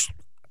 that's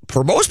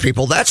for most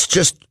people,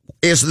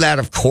 isn't that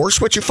of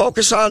course what you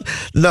focus on?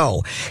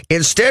 No.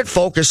 Instead,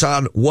 focus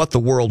on what the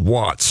world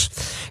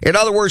wants. In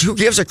other words, who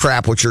gives a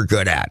crap what you're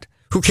good at?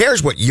 Who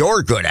cares what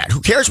you're good at?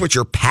 Who cares what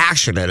you're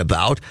passionate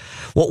about?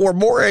 What we're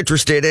more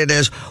interested in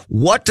is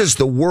what does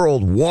the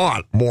world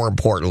want, more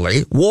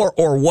importantly,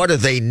 or what do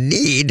they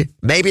need?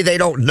 Maybe they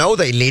don't know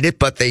they need it,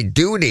 but they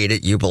do need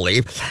it, you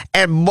believe.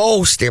 And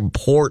most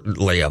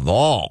importantly of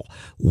all,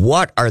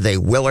 what are they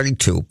willing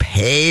to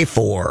pay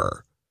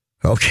for?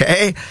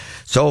 Okay?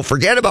 So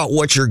forget about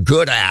what you're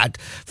good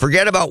at.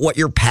 Forget about what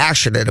you're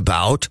passionate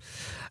about.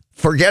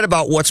 Forget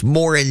about what's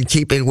more in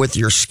keeping with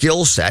your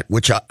skill set,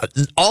 which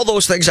all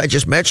those things I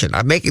just mentioned.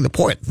 I'm making the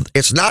point.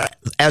 It's not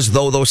as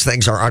though those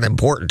things are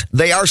unimportant.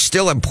 They are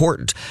still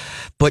important.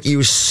 But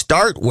you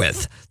start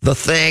with the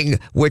thing,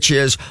 which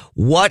is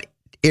what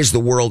is the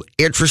world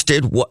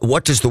interested?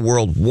 What does the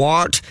world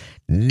want,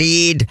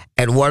 need,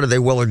 and what are they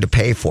willing to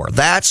pay for?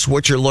 That's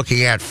what you're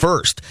looking at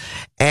first.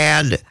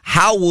 And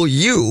how will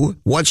you,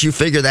 once you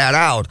figure that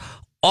out,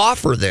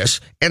 offer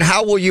this, and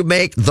how will you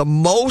make the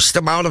most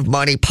amount of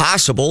money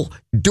possible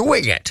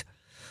doing it?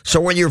 So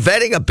when you're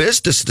vetting a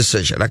business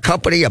decision, a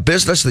company, a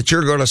business that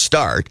you're going to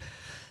start,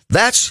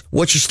 that's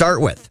what you start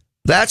with.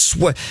 That's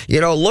what,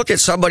 look at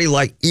somebody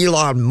like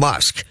Elon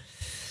Musk.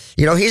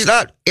 He's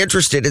not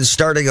interested in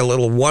starting a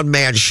little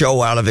one-man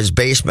show out of his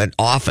basement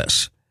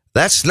office.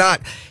 That's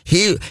not,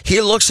 he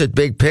looks at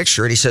big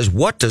picture and he says,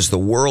 what does the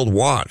world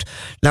want?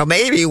 Now,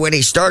 maybe when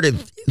he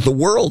started, the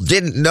world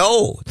didn't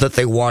know that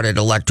they wanted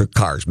electric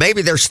cars.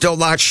 Maybe they're still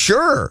not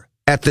sure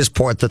at this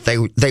point that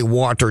they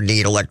want or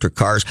need electric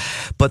cars.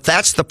 But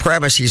that's the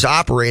premise he's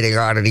operating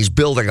on, and he's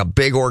building a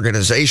big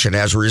organization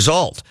as a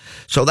result.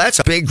 So that's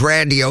a big,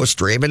 grandiose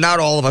dream, and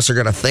not all of us are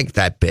going to think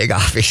that big,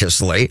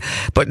 obviously.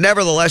 But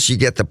nevertheless, you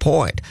get the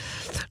point.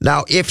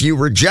 Now, if you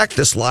reject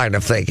this line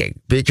of thinking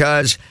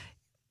because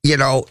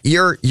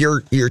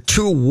you're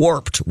too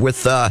warped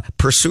with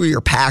pursue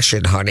your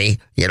passion, honey.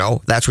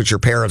 That's what your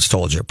parents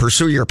told you.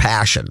 Pursue your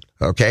passion,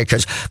 okay?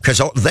 Because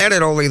then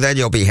and only then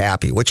you'll be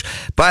happy. Which,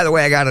 by the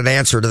way, I got an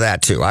answer to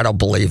that too. I don't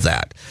believe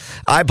that.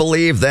 I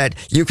believe that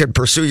you can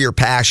pursue your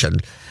passion,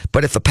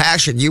 but if the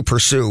passion you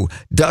pursue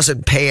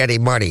doesn't pay any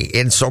money,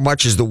 in so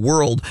much as the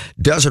world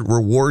doesn't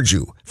reward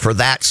you for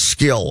that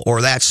skill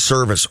or that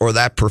service or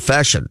that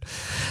profession,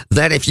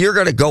 then if you're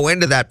going to go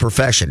into that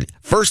profession,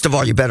 first of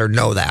all, you better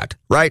know that,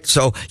 right?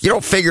 So you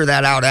don't figure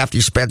that out after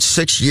you spent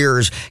 6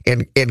 years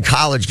in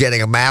college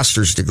getting a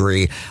master's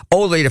degree,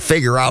 only to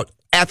figure out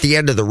at the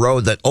end of the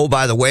road that, oh,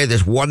 by the way,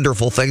 this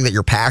wonderful thing that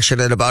you're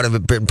passionate about and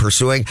have been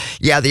pursuing,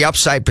 yeah, the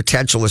upside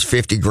potential is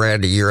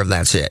 $50,000 a year and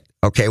that's it.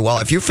 Okay, well,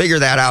 if you figure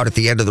that out at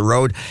the end of the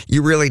road,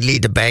 you really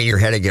need to bang your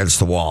head against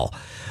the wall.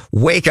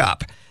 Wake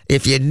up.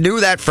 If you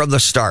knew that from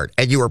the start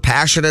and you were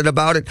passionate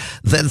about it,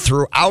 then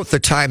throughout the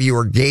time you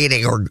were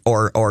gaining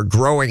or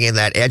growing in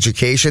that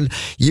education,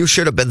 you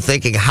should have been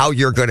thinking how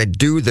you're going to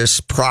do this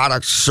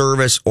product,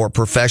 service, or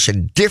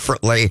profession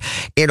differently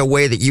in a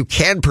way that you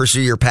can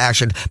pursue your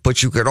passion,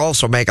 but you could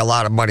also make a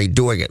lot of money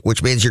doing it,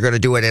 which means you're going to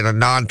do it in a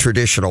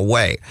non-traditional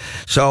way.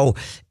 So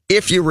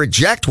if you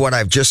reject what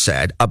I've just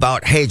said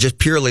about, hey, just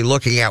purely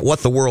looking at what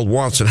the world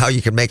wants and how you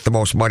can make the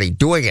most money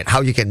doing it, how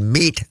you can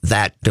meet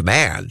that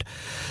demand,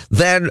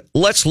 then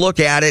let's look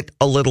at it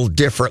a little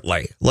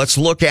differently. Let's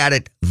look at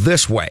it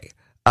this way,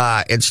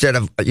 instead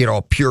of,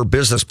 a pure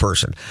business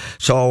person.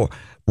 So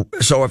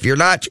if you're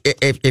not,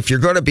 if you're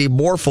going to be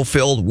more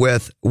fulfilled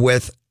with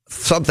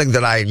something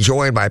that I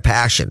enjoy in my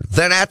passion,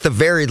 then at the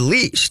very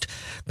least,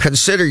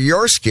 consider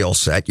your skill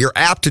set, your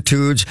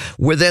aptitudes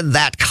within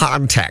that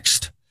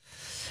context.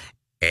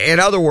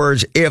 In other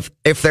words, if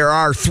there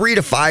are 3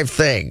 to 5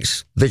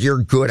 things that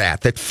you're good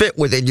at that fit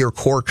within your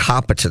core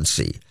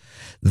competency,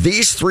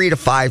 these 3 to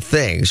 5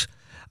 things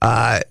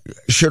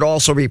should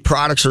also be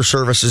products or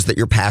services that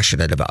you're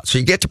passionate about. So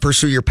you get to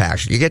pursue your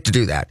passion. You get to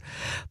do that.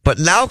 But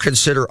now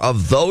consider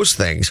of those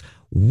things,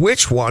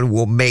 which one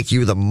will make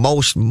you the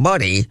most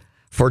money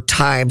for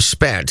time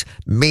spent,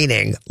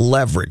 meaning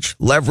leverage.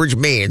 Leverage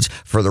means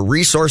for the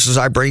resources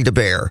I bring to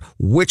bear,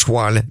 which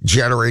one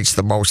generates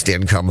the most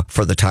income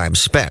for the time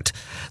spent.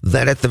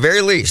 Then at the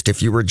very least,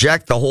 if you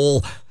reject the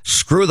whole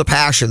screw the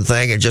passion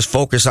thing and just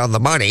focus on the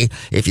money,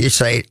 if you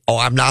say, oh,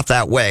 I'm not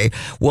that way,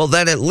 well,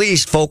 then at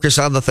least focus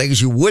on the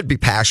things you would be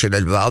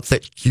passionate about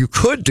that you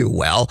could do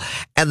well.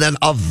 And then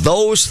of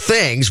those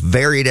things,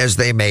 varied as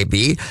they may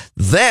be,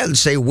 then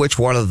say which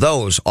one of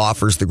those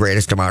offers the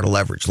greatest amount of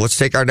leverage. Let's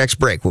take our next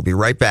break. We'll be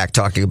right back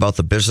talking about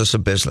the business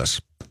of business.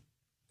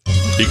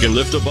 He can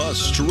lift a bus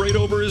straight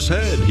over his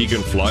head. He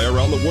can fly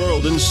around the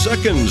world in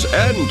seconds.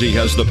 And he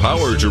has the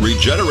power to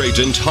regenerate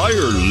entire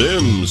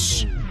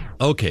limbs.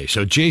 Okay,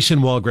 so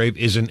Jason Walgrave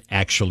isn't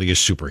actually a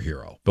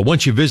superhero. But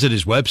once you visit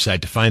his website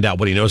to find out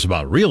what he knows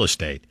about real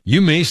estate, you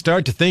may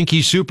start to think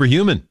he's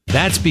superhuman.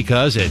 That's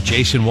because at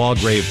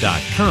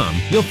jasonwalgrave.com,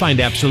 you'll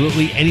find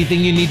absolutely anything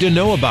you need to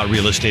know about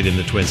real estate in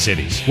the Twin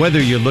Cities.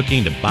 Whether you're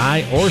looking to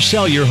buy or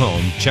sell your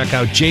home, check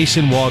out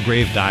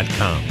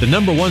jasonwalgrave.com, the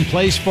 #1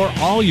 place for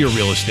all your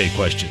real estate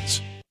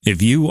questions. If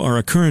you are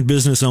a current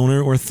business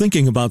owner or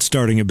thinking about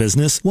starting a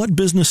business, what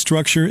business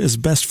structure is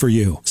best for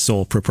you?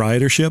 Sole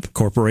proprietorship,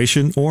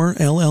 corporation, or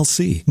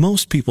LLC?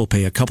 Most people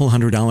pay a couple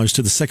 $100s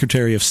to the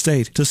Secretary of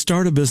State to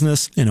start a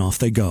business and off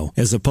they go,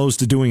 as opposed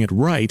to doing it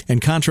right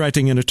and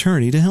contracting an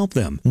attorney to help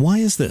them. Why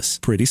is this?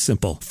 Pretty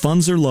simple.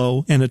 Funds are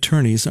low and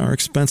attorneys are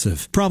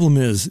expensive. Problem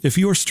is, if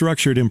you're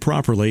structured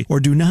improperly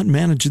or do not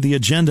manage the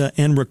agenda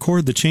and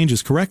record the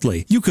changes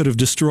correctly, you could have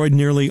destroyed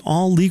nearly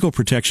all legal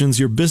protections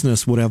your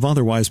business would have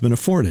otherwise been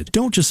afforded.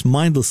 Don't just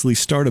mindlessly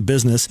start a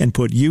business and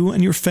put you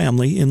and your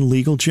family in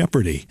legal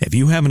jeopardy. If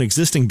you have an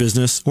existing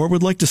business or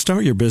would like to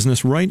start your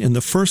business right in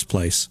the first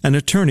place, an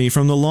attorney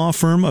from the law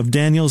firm of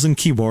Daniels and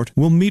Keyboard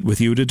will meet with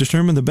you to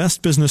determine the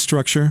best business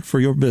structure for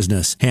your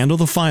business, handle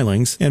the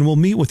filings, and will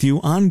meet with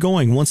you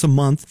ongoing once a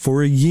month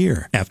for a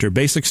year. After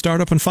basic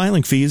startup and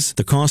filing fees,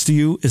 the cost to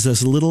you is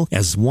as little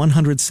as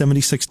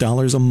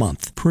 $176 a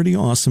month. Pretty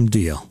awesome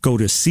deal. Go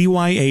to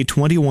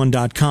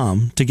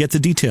CYA21.com to get the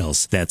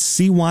details. That's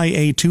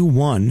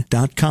CYA21.com.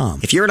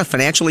 If you're in a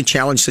financially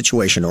challenged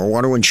situation or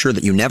want to ensure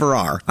that you never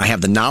are, I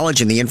have the knowledge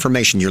and the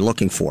information you're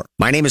looking for.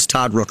 My name is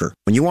Todd Rooker.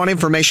 When you want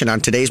information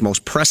on today's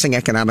most pressing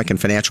economic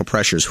and financial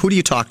pressures, who do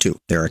you talk to?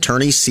 There are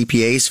attorneys,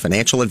 CPAs,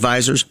 financial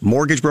advisors,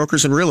 mortgage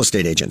brokers, and real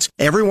estate agents.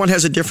 Everyone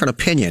has a different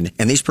opinion,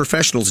 and these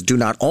professionals do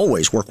not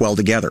always work well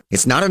together.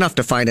 It's not enough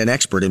to find an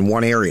expert in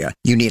one area.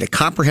 You need a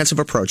comprehensive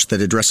approach that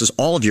addresses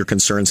all of your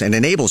concerns and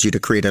enables you to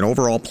create an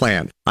overall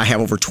plan. I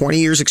have over 20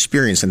 years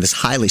experience in this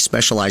highly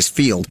specialized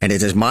field, and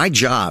it is my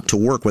job to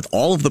work with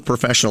all of the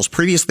professionals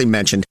previously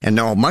mentioned and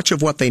know much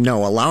of what they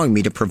know, allowing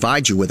me to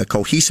provide you with a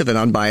cohesive and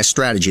unbiased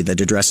strategy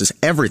that addresses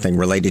everything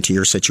related to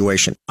your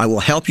situation. I will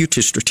help you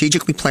to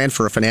strategically plan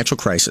for a financial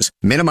crisis,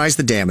 minimize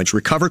the damage,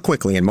 recover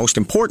quickly, and most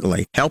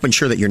importantly, help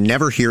ensure that you're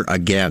never here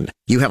again.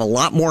 You have a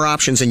lot more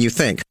options than you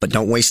think, but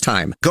don't waste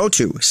time. Go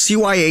to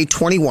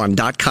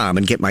CYA21.com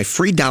and get my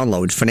free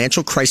download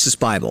Financial Crisis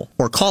Bible,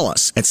 or call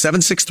us at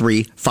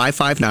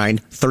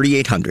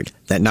 763-559-3800.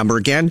 That number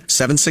again,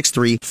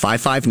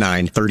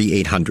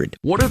 763-559-3800.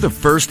 What are the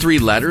first 3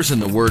 letters in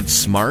the word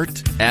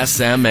SMART?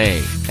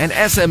 SMA. And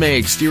SMA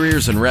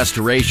Exteriors and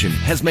Restoration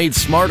has made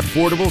SMART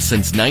affordable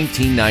since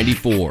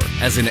 1994.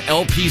 As an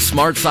LP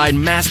SmartSide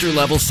Master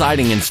Level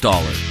Siding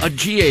Installer, a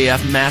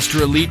GAF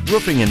Master Elite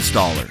Roofing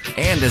Installer,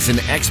 and as an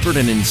expert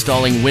in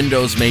installing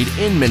windows made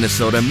in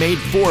Minnesota, made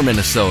for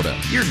Minnesota,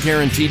 you're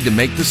guaranteed to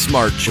make the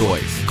smart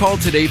choice. Call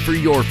today for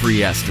your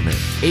free estimate.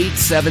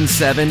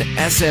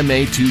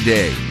 877-SMA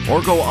today.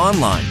 Or go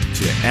online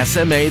to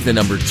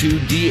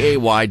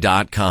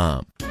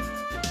SMA2DAY.com.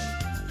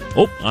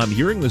 Oh, I'm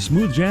hearing the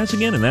smooth jazz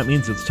again, and that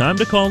means it's time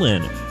to call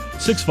in.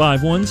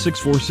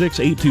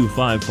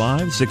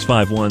 651-646-8255,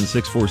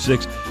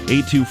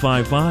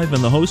 651-646-8255,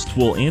 and the hosts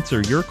will answer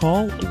your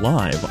call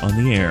live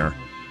on the air.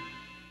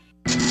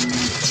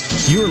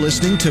 You're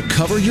listening to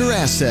Cover Your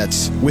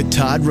Assets with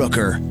Todd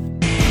Rooker.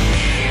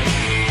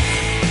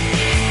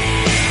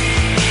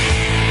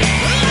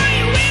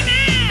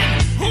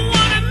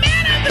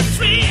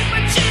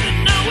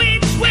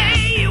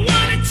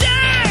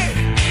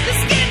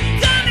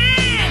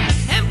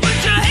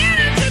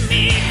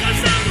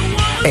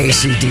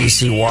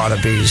 AC/DC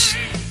wannabes.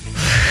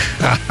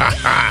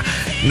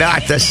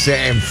 Not the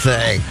same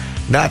thing.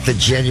 Not the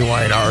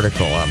genuine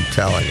article, I'm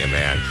telling you,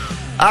 man.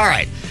 All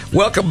right.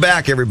 Welcome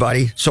back,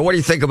 everybody. So what do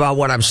you think about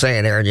what I'm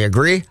saying, Aaron? You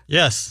agree?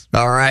 Yes.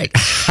 All right.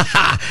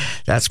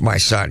 That's my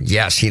son.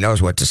 Yes, he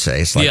knows what to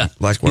say. It's like,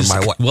 like when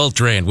my wife. Well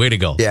trained. Way to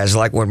go. Yeah, it's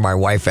like when my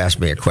wife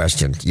asked me a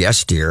question.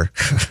 Yes, dear.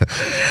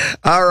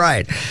 All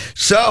right.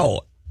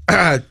 So,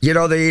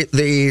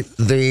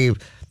 the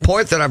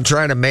point that I'm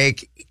trying to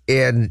make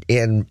in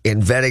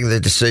vetting the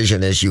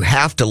decision is you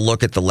have to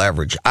look at the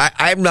leverage.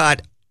 I'm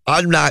not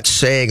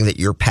saying that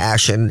your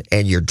passion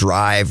and your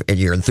drive and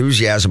your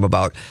enthusiasm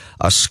about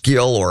a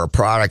skill or a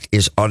product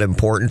is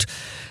unimportant.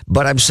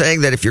 But I'm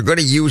saying that if you're going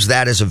to use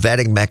that as a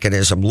vetting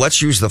mechanism,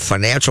 let's use the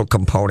financial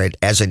component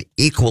as an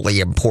equally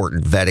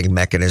important vetting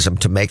mechanism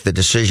to make the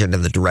decision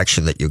in the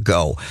direction that you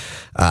go.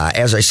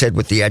 As I said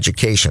with the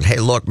education, hey,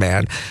 look,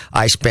 man,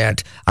 I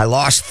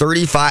lost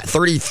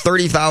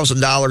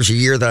 $30,000 a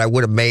year that I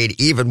would have made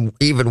even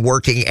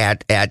working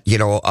at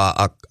making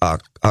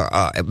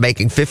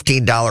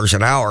 $15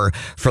 an hour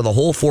for the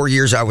whole 4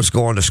 years I was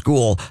going to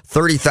school.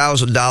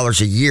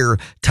 $30,000 a year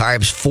times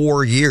times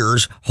 4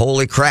 years.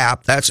 Holy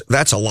crap.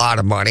 That's a lot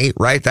of money,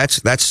 right? That's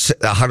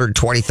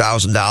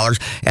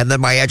 $120,000. And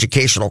then my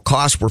educational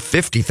costs were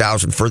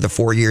 $50,000 for the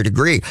 4-year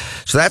degree.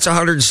 So that's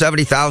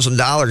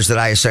 $170,000 that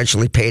I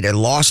essentially paid in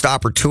lost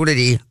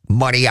opportunity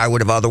money I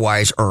would have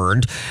otherwise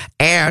earned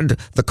and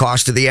the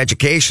cost of the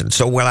education.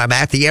 So when I'm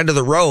at the end of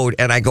the road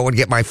and I go and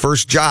get my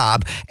first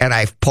job and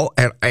I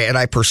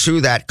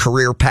pursue that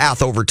career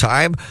path over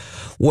time,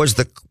 was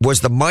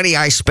the money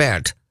I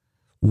spent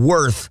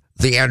worth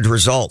the end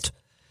result?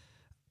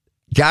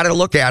 Got to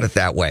look at it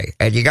that way.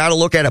 And you got to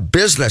look at a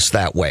business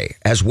that way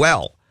as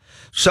well.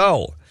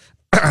 So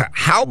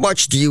how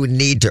much do you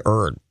need to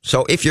earn?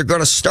 So if you're going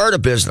to start a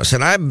business,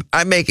 and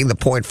I'm making the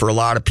point for a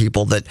lot of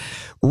people that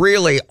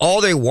really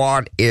all they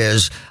want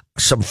is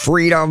some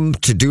freedom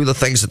to do the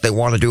things that they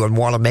want to do and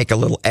want to make a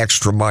little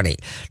extra money.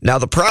 Now,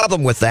 the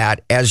problem with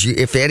that,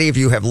 if any of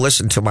you have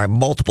listened to my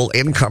multiple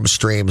income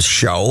streams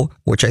show,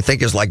 which I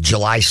think is like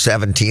July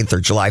 17th or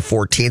July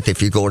 14th,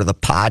 if you go to the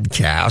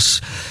podcasts,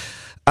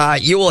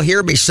 you will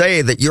hear me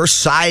say that your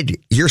side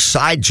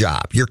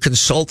job, your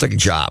consulting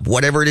job,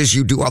 whatever it is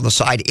you do on the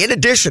side, in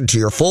addition to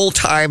your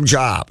full-time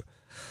job,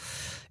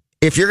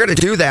 if you're going to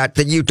do that,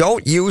 then you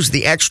don't use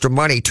the extra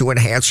money to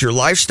enhance your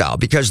lifestyle,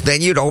 because then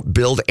you don't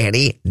build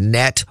any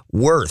net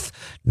worth.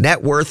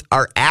 Net worth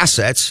are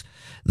assets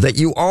that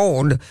you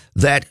own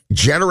that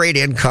generate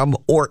income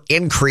or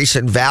increase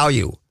in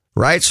value,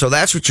 right? So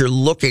that's what you're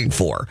looking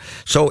for.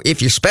 So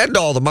if you spend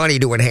all the money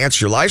to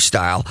enhance your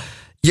lifestyle,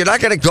 you're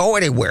not going to go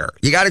anywhere.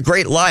 You got a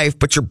great life,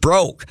 but you're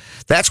broke.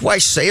 That's why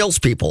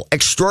salespeople,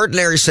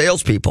 extraordinary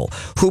salespeople,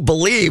 who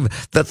believe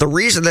that the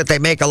reason that they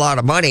make a lot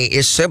of money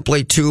is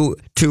simply to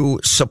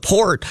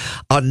support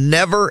a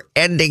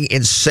never-ending,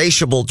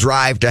 insatiable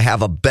drive to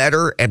have a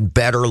better and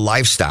better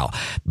lifestyle.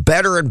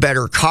 Better and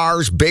better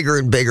cars, bigger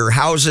and bigger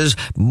houses,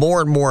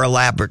 more and more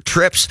elaborate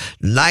trips,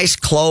 nice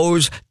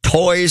clothes,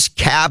 toys,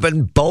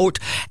 cabin, boat,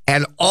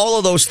 and all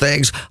of those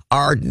things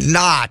are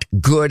not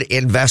good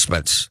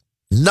investments.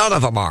 None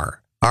of them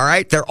are. All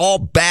right. They're all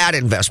bad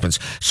investments.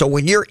 So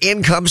when your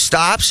income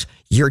stops,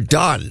 you're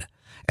done.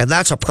 And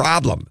that's a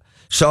problem.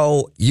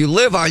 So you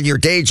live on your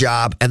day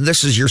job and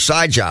this is your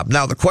side job.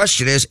 Now, the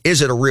question is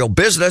it a real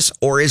business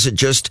or is it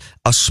just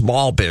a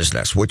small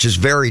business, which is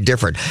very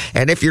different?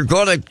 And if you're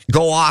going to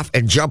go off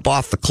and jump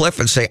off the cliff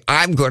and say,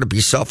 I'm going to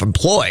be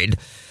self-employed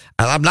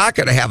and I'm not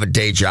going to have a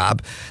day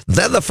job,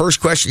 then the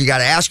first question you got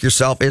to ask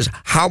yourself is,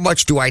 how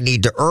much do I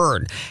need to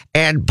earn?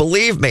 And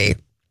believe me,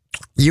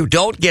 you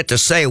don't get to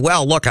say,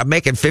 well, look, I'm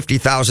making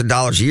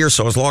 $50,000 a year,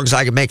 so as long as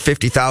I can make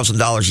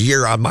 $50,000 a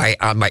year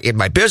in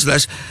my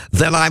business,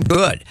 then I'm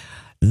good.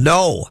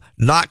 No,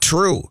 not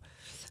true.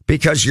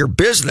 Because your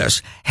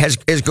business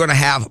is going to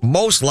have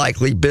most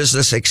likely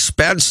business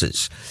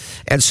expenses.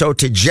 And so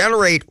to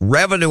generate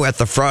revenue at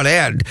the front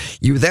end,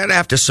 you then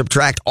have to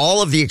subtract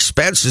all of the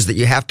expenses that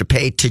you have to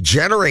pay to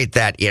generate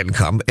that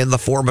income in the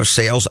form of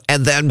sales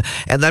and then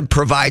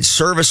provide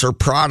service or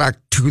product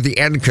to the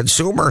end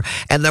consumer.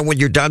 And then when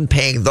you're done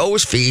paying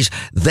those fees,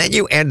 then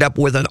you end up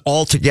with an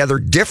altogether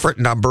different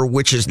number,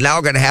 which is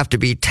now going to have to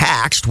be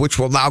taxed, which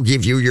will now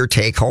give you your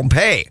take-home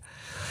pay.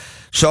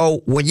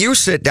 So when you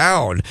sit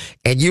down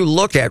and you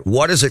look at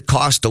what does it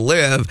cost to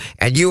live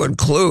and you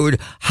include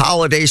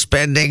holiday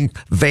spending,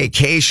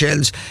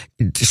 vacations,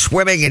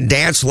 swimming and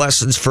dance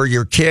lessons for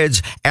your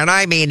kids, and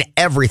I mean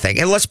everything.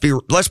 And let's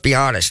be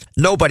honest,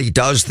 nobody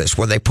does this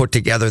when they put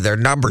together their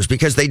numbers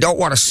because they don't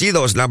want to see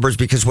those numbers,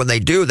 because when they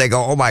do, they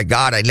go, oh my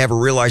God, I never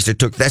realized it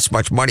took this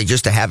much money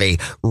just to have a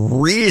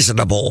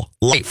reasonable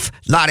life,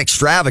 not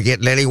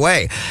extravagant in any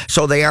way.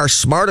 So they are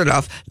smart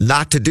enough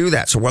not to do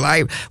that. So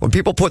when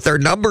people put their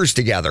numbers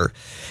together,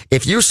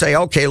 if you say,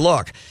 okay,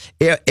 look,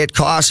 it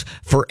costs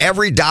for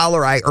every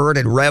dollar I earn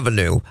in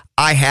revenue,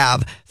 I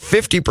have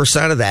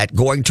 50% of that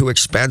going to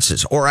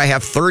expenses, or I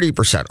have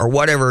 30%, or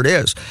whatever it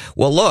is.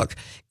 Well, look,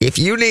 if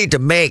you need to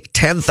make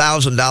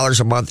 $10,000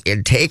 a month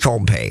in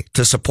take-home pay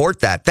to support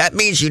that, that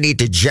means you need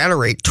to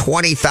generate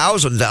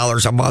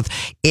 $20,000 a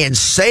month in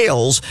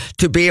sales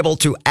to be able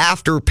to,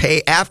 after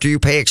you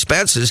pay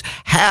expenses,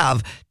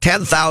 have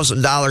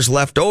 $10,000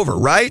 left over,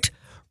 right?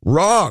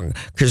 Wrong,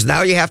 because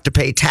now you have to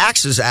pay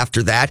taxes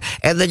after that,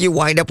 and then you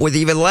wind up with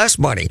even less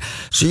money.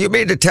 So you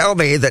mean to tell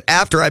me that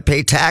after I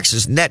pay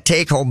taxes, net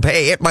take-home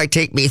pay, it might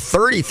take me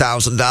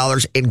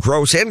 $30,000 in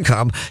gross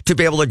income to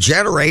be able to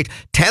generate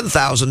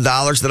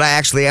 $10,000 that I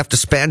actually have to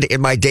spend in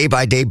my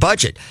day-by-day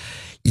budget?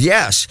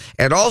 Yes,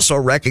 and also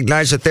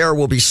recognize that there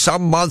will be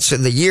some months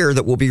in the year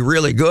that will be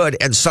really good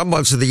and some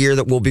months of the year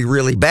that will be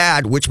really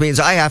bad, which means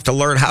I have to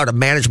learn how to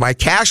manage my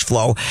cash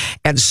flow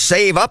and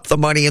save up the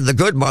money in the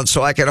good months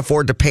so I can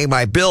afford to pay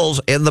my bills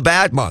in the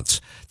bad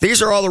months.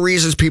 These are all the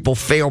reasons people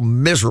fail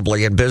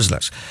miserably in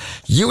business.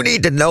 You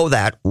need to know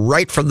that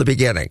right from the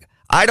beginning.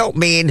 I don't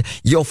mean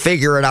you'll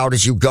figure it out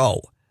as you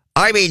go.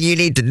 I mean, you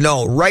need to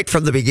know right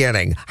from the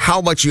beginning how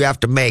much you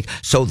have to make,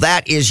 so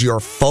that is your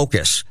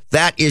focus.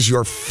 That is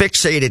your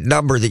fixated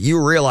number that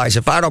you realize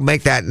if I don't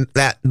make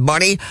that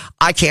money,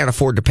 I can't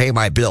afford to pay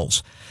my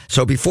bills.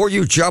 So before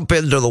you jump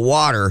into the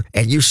water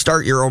and you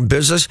start your own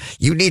business,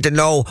 you need to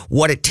know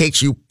what it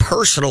takes you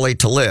personally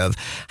to live,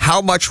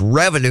 how much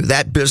revenue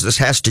that business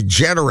has to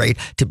generate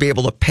to be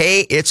able to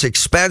pay its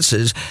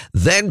expenses,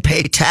 then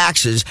pay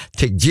taxes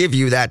to give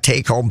you that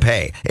take-home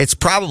pay. It's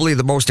probably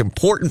the most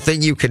important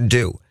thing you can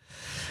do.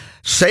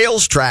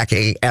 Sales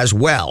tracking as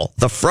well,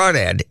 the front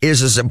end,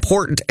 is as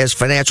important as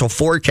financial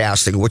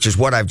forecasting, which is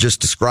what I've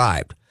just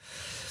described.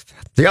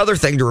 The other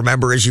thing to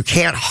remember is you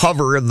can't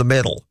hover in the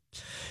middle.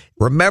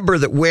 Remember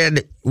that when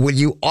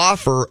you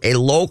offer a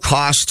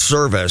low-cost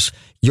service,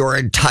 your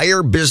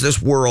entire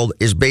business world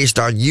is based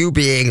on you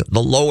being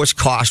the lowest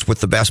cost with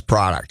the best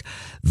product.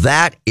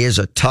 That is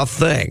a tough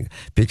thing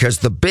because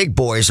the big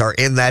boys are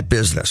in that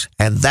business,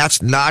 and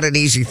that's not an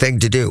easy thing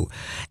to do.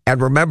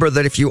 And remember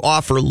that if you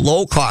offer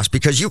low cost,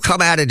 because you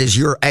come at it as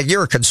you're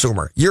a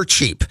consumer, you're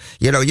cheap.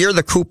 You're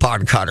the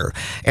coupon cutter.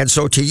 And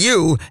so to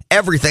you,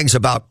 everything's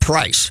about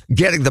price,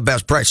 getting the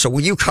best price. So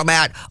when you come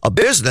at a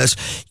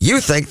business, you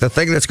think the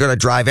thing that's going to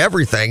drive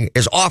everything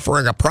is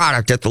offering a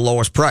product at the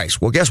lowest price.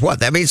 Well, guess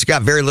what? That means it's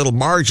got very little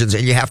margins,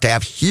 and you have to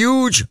have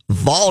huge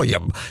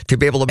volume to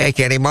be able to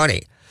make any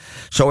money.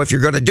 So if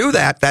you're going to do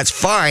that, that's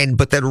fine,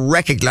 but then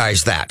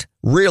recognize that,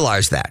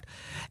 realize that.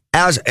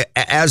 As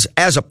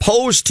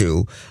opposed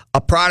to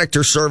a product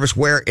or service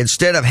where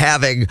instead of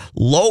having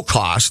low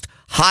cost,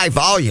 high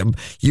volume,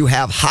 you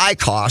have high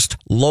cost,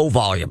 low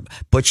volume,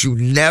 but you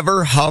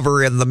never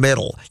hover in the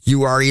middle.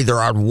 You are either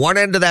on one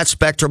end of that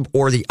spectrum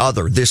or the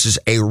other. This is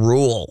a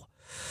rule.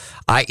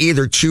 I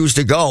either choose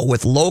to go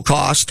with low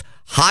cost,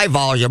 high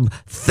volume,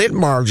 thin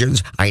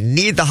margins. I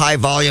need the high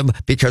volume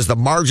because the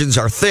margins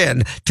are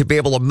thin to be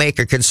able to make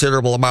a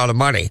considerable amount of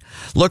money.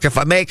 Look, if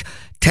I make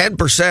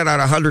 10%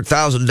 on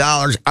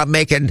 $100,000, I'm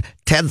making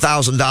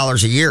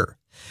 $10,000 a year.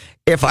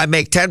 If I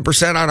make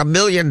 10% on $1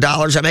 million,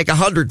 I make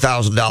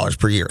 $100,000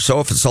 per year. So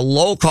if it's a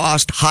low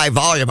cost, high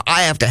volume,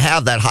 I have to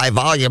have that high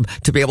volume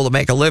to be able to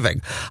make a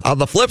living. On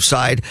the flip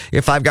side,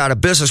 if I've got a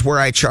business where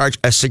I charge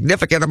a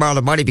significant amount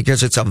of money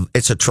because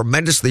it's a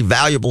tremendously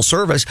valuable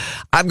service,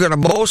 I'm going to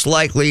most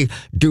likely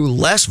do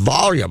less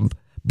volume,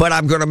 but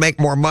I'm going to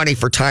make more money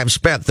for time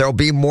spent. There'll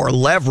be more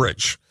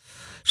leverage.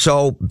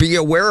 So be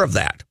aware of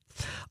that.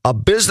 A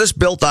business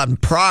built on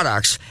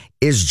products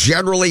is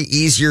generally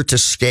easier to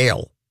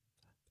scale.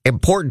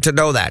 Important to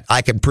know that.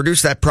 I can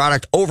produce that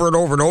product over and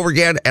over and over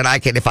again, and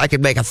if I can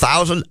make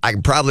 1,000, I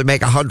can probably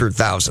make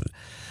 100,000.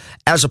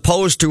 As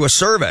opposed to a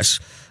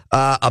service,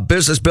 a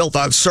business built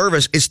on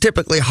service is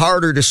typically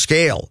harder to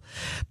scale.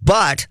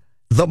 But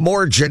the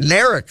more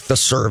generic the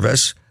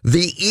service,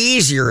 the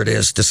easier it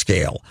is to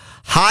scale.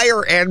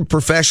 Higher end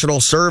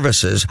professional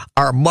services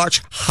are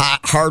much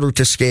harder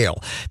to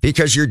scale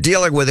because you're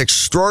dealing with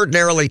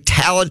extraordinarily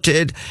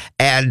talented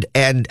and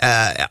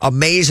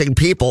amazing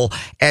people,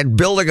 and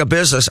building a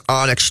business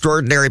on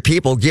extraordinary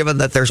people, given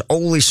that there's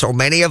only so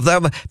many of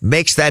them,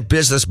 makes that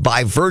business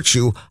by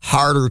virtue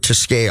harder to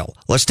scale.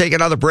 Let's take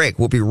another break.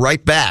 We'll be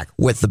right back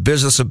with the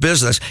Business of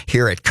Business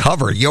here at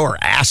Cover Your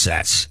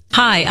Assets.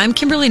 Hi, I'm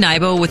Kimberly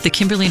Nybo with the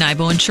Kimberly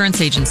Nybo Insurance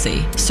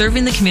Agency,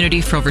 serving the community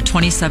for over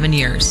 27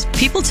 years.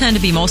 People tend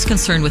to be most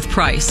concerned with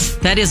price.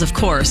 That is, of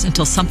course,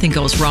 until something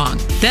goes wrong.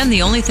 Then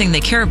the only thing they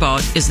care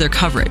about is their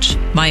coverage.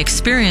 My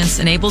experience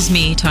enables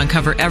me to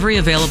uncover every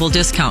available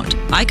discount.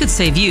 I could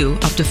save you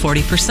up to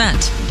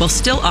 40% while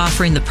still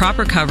offering the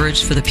proper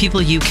coverage for the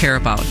people you care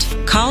about.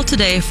 Call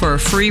today for a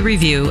free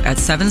review at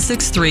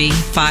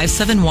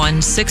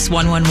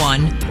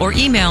 763-571-6111 or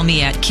email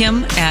me at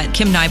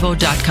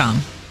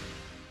kim@kimnybo.com.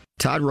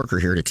 Todd Rooker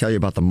here to tell you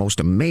about the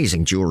most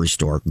amazing jewelry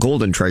store,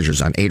 Golden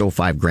Treasures on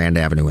 805 Grand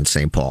Avenue in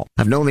St. Paul.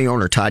 I've known the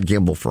owner, Todd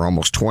Gimble, for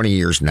almost 20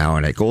 years now,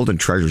 and at Golden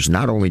Treasures,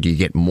 not only do you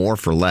get more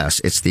for less,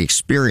 it's the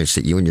experience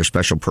that you and your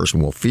special person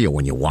will feel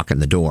when you walk in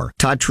the door.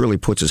 Todd truly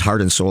puts his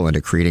heart and soul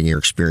into creating your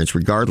experience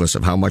regardless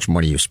of how much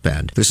money you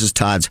spend. This is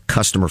Todd's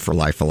customer for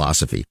life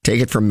philosophy. Take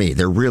it from me,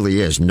 there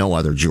really is no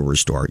other jewelry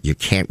store. You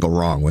can't go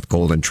wrong with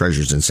Golden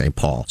Treasures in St.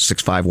 Paul.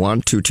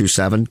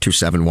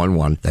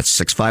 651-227-2711. That's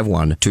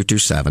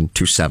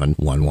 651-227-2711.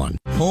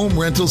 Home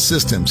Rental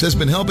Systems has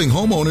been helping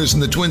homeowners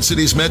in the Twin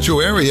Cities metro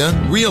area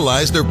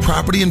realize their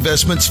property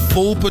investment's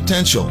full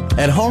potential.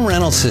 At Home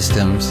Rental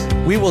Systems,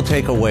 we will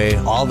take away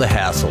all the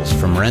hassles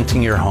from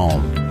renting your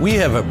home. We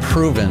have a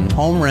proven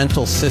home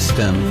rental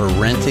system for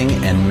renting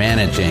and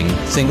managing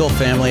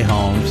single-family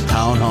homes,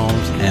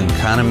 townhomes, and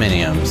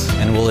condominiums,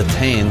 and will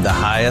attain the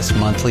highest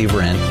monthly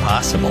rent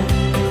possible.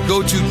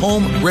 Go to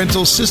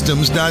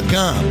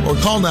homerentalsystems.com or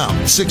call now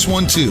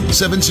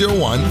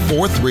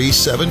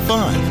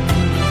 612-701-4375.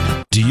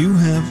 Do you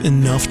have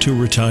enough to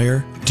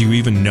retire? Do you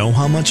even know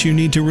how much you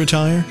need to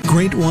retire?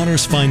 Great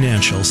Waters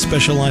Financial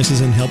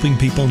specializes in helping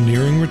people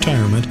nearing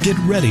retirement get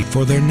ready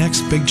for their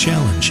next big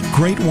challenge.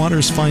 Great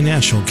Waters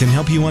Financial can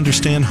help you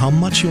understand how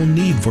much you'll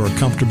need for a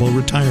comfortable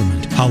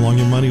retirement, how long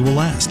your money will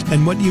last,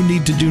 and what you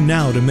need to do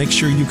now to make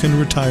sure you can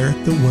retire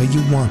the way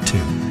you want to.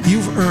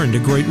 You've earned a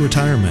great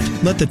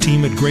retirement. Let the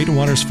team at Great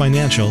Waters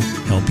Financial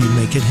help you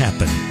make it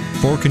happen.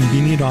 4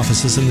 convenient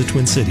offices in the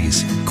Twin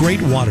Cities.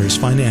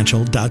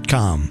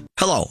 GreatWatersFinancial.com.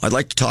 Hello, I'd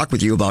like to talk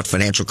with you about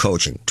financial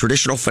coaching.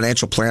 Traditional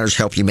financial planners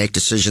help you make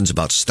decisions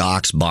about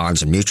stocks,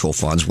 bonds, and mutual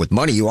funds with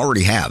money you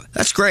already have.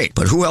 That's great,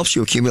 but who helps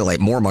you accumulate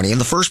more money in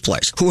the first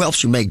place? Who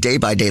helps you make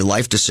day-by-day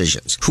life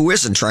decisions? Who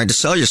isn't trying to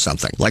sell you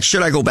something? Like,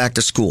 should I go back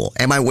to school?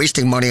 Am I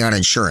wasting money on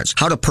insurance?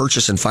 How to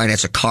purchase and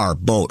finance a car,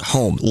 boat,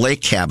 home,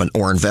 lake cabin,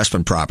 or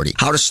investment property?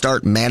 How to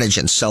start, manage,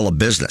 and sell a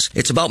business?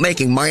 It's about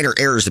making minor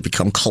errors that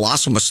become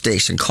colossal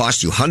mistakes and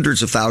cost you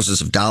hundreds of thousands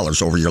of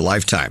dollars over your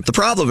lifetime. The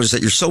problem is that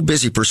you're so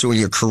busy pursuing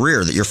your career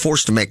that you're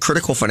forced to make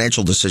critical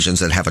financial decisions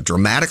that have a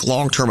dramatic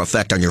long-term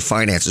effect on your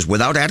finances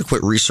without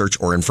adequate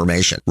research or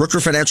information. Rooker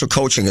Financial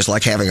Coaching is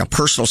like having a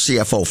personal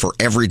CFO for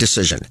every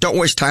decision. Don't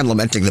waste time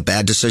lamenting the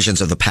bad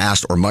decisions of the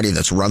past or money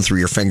that's run through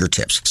your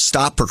fingertips.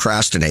 Stop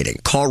procrastinating.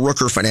 Call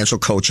Rooker Financial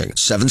Coaching,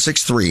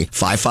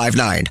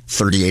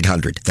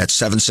 763-559-3800. That's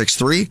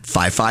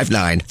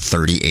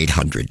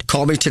 763-559-3800.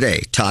 Call me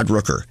today, Todd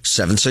Rooker,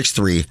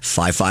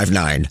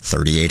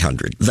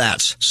 763-559-3800.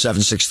 That's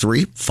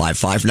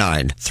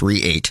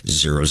 763-559-3800.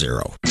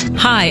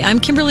 Hi, I'm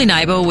Kimberly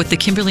Nybo with the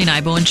Kimberly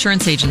Nybo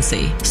Insurance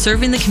Agency,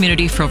 serving the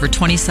community for over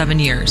 27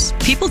 years.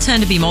 People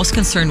tend to be most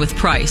concerned with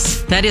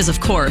price. That is, of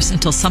course,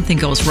 until something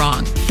goes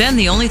wrong. Then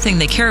the only thing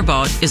they care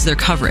about is their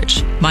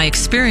coverage. My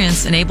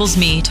experience enables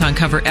me to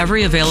uncover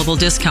every available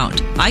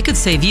discount. I could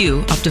save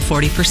you up to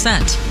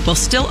 40% while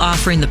still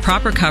offering the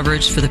proper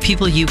coverage for the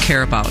people you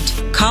care about.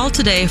 Call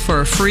today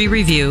for a free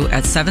review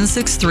at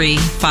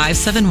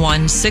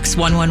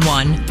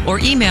 763-571-6111 or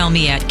email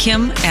me at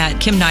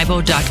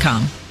kim@kimnybo.com.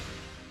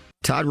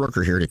 Todd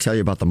Rooker here to tell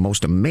you about the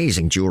most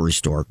amazing jewelry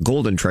store,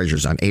 Golden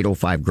Treasures on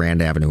 805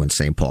 Grand Avenue in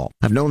St. Paul.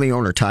 I've known the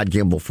owner, Todd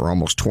Gimble, for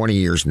almost 20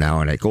 years now,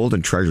 and at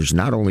Golden Treasures,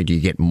 not only do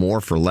you get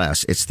more for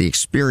less, it's the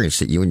experience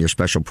that you and your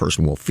special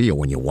person will feel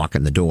when you walk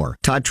in the door.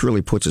 Todd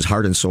truly puts his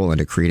heart and soul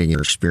into creating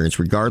your experience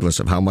regardless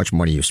of how much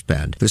money you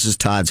spend. This is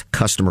Todd's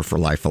customer for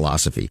life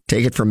philosophy.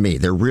 Take it from me,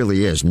 there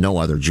really is no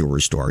other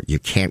jewelry store. You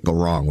can't go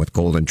wrong with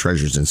Golden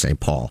Treasures in St.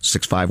 Paul.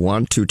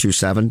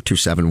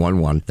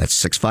 651-227-2711. That's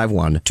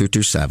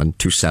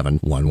 651-227-2711.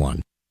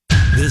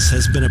 This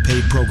has been a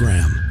paid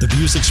program. The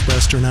views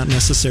expressed are not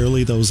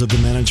necessarily those of the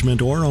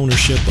management or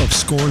ownership of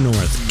Score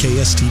North,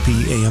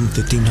 KSTP AM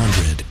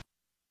 1500.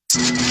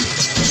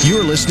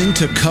 You're listening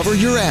to Cover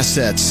Your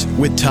Assets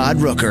with Todd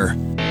Rooker.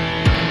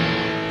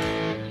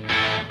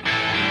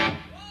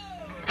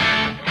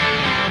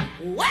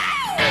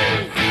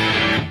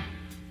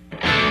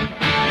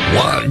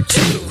 One,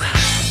 two.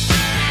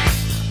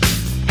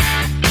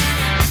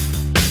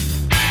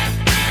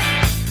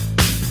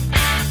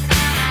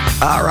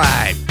 All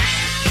right.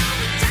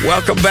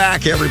 Welcome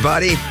back,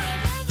 everybody.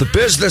 The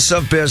business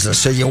of business.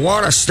 So you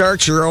want to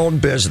start your own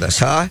business,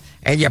 huh?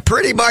 And you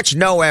pretty much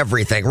know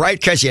everything, right?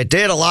 Because you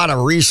did a lot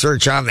of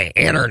research on the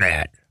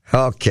internet.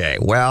 Okay,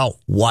 well,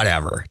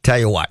 whatever. Tell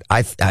you what,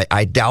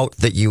 I doubt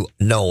that you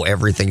know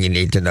everything you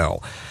need to know.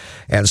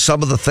 And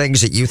some of the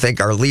things that you think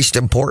are least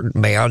important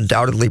may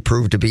undoubtedly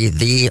prove to be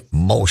the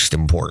most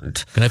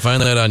important. Can I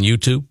find that on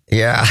YouTube?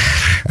 Yeah.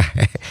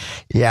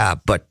 Yeah,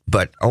 but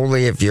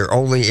only if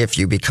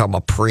you become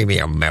a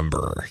premium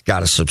member. Got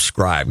to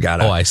subscribe.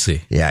 Oh, I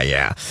see.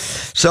 Yeah.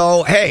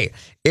 So, hey,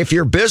 if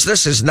your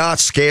business is not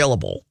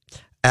scalable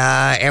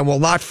and will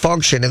not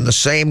function in the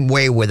same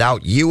way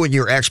without you and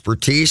your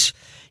expertise,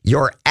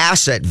 your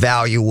asset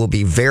value will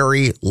be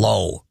very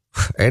low.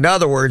 In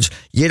other words,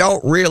 you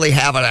don't really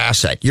have an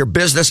asset. Your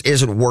business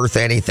isn't worth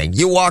anything.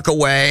 You walk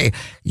away,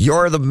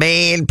 you're the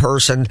main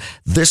person.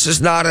 This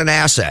is not an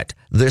asset.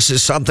 This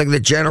is something that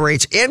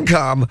generates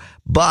income,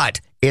 but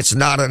it's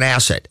not an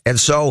asset. And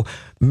so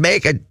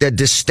make a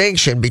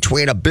distinction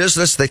between a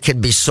business that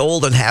can be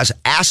sold and has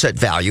asset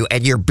value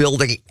and you're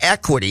building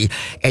equity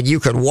and you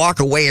can walk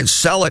away and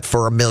sell it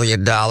for $1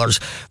 million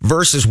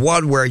versus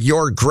one where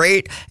you're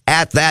great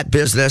at that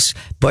business,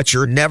 but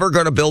you're never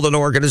going to build an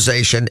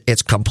organization.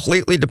 It's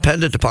completely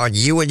dependent upon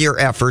you and your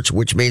efforts,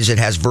 which means it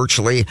has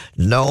virtually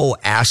no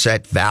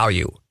asset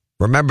value.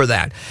 Remember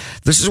that.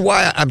 This is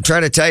why I'm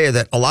trying to tell you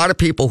that a lot of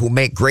people who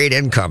make great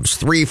incomes,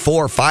 3,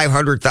 4,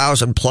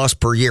 500,000 plus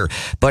per year,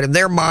 but in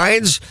their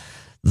minds,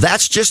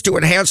 that's just to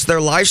enhance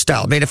their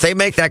lifestyle. I mean, if they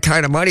make that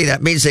kind of money,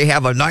 that means they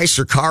have a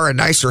nicer car, a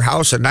nicer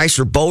house, a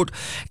nicer boat,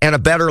 and a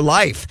better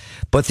life.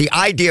 But the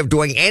idea of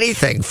doing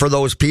anything for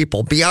those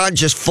people beyond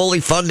just fully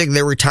funding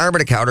their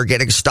retirement account or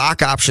getting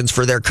stock options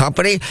for their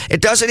company,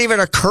 it doesn't even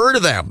occur to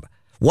them.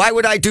 Why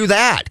would I do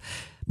that?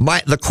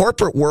 The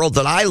corporate world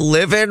that I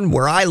live in,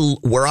 where I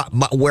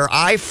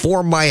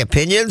form my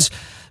opinions,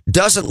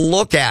 doesn't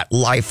look at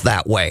life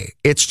that way.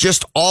 It's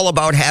just all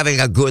about having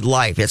a good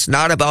life. It's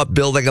not about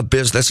building a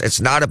business. It's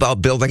not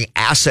about building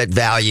asset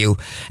value.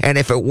 And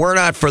if it were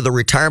not for the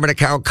retirement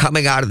account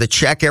coming out of the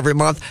check every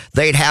month,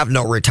 they'd have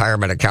no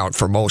retirement account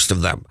for most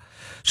of them.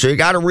 So you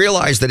got to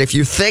realize that if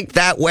you think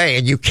that way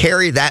and you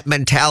carry that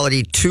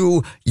mentality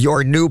to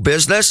your new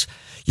business,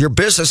 your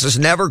business is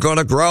never going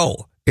to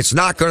grow. It's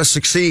not going to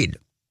succeed.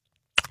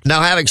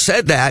 Now, having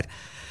said that,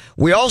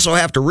 we also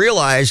have to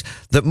realize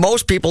that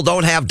most people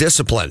don't have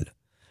discipline.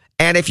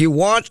 And if you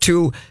want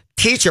to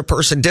teach a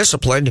person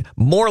discipline,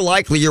 more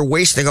likely you're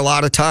wasting a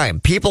lot of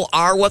time. People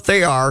are what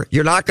they are.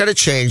 You're not going to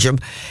change them.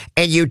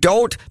 And you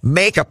don't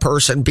make a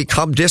person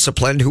become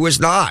disciplined who is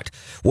not.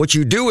 What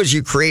you do is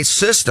you create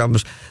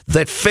systems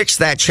that fix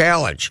that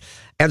challenge.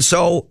 And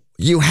so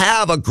you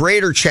have a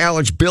greater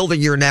challenge building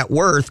your net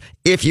worth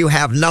if you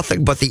have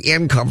nothing but the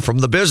income from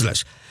the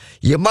business.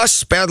 You must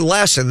spend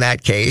less in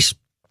that case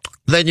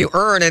than you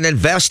earn and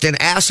invest in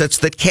assets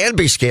that can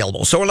be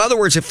scalable. So in other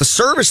words, if the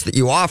service that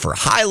you offer,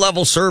 high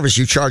level service,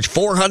 you charge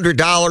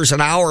 $400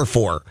 an hour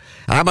for,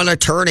 I'm an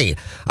attorney,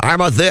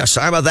 I'm a this,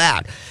 I'm a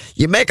that,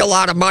 you make a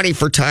lot of money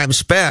for time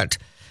spent.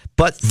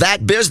 But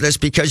that business,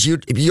 because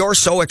you're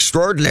so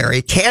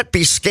extraordinary, can't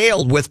be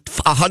scaled with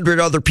 100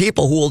 other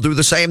people who will do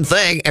the same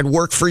thing and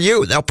work for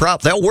you.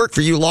 They'll work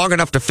for you long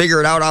enough to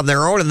figure it out on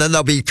their own, and then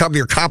they'll become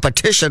your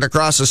competition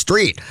across the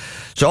street.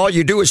 So all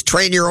you do is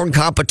train your own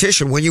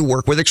competition when you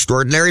work with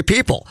extraordinary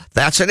people.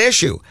 That's an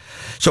issue.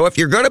 So if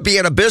you're going to be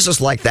in a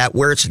business like that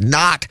where it's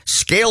not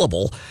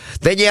scalable,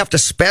 then you have to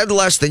spend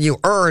less than you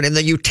earn, and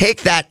then you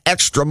take that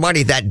extra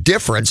money, that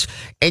difference,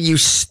 and you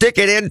stick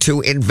it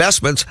into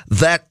investments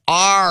that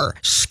are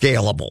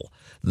scalable.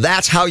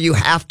 That's how you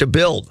have to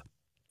build.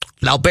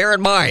 Now, bear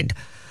in mind,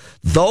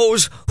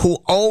 those who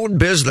own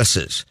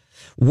businesses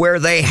where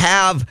they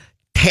have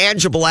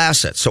tangible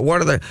assets. So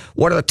one of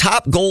the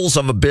top goals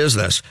of a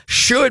business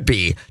should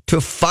be to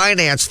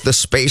finance the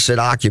space it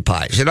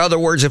occupies. In other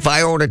words, if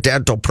I own a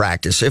dental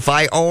practice, if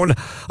I own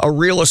a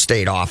real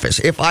estate office,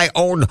 if I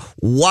own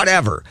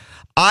whatever,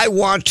 I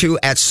want to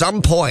at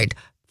some point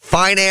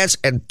finance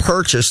and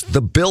purchase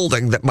the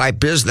building that my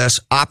business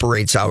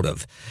operates out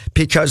of,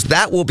 because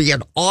that will be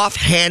an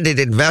offhanded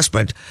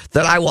investment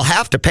that I will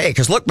have to pay.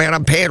 Because look, man,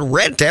 I'm paying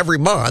rent every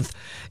month.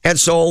 And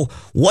so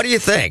what do you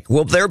think?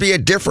 Will there be a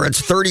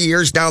difference 30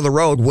 years down the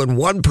road when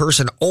one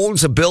person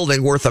owns a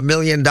building worth $1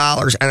 million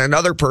and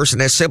another person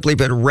has simply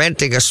been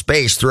renting a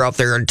space throughout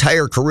their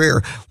entire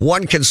career?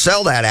 One can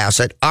sell that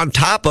asset on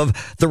top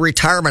of the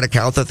retirement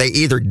account that they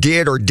either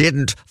did or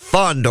didn't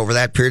fund over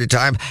that period of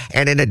time.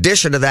 And in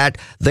addition to that,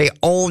 they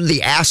own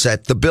the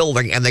asset, the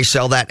building, and they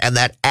sell that, and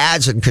that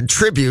adds and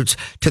contributes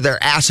to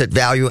their asset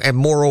value and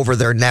moreover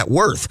their net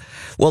worth.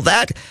 Well,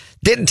 that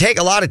didn't take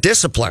a lot of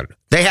discipline.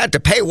 They had to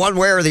pay one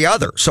way or the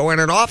other. So in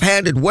an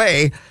offhanded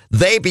way,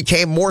 they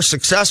became more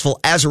successful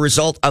as a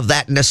result of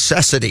that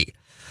necessity.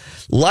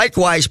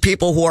 Likewise,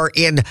 people who are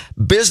in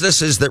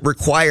businesses that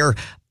require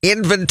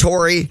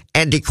inventory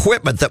and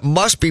equipment that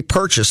must be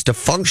purchased to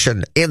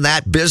function in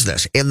that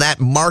business, in that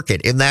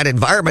market, in that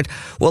environment.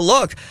 Well,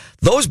 look,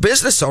 those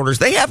business owners,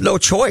 they have no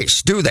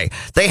choice, do they?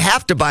 They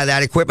have to buy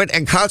that equipment,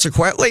 and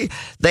consequently,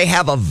 they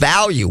have a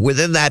value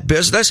within that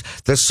business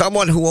that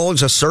someone who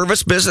owns a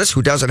service business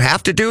who doesn't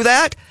have to do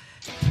that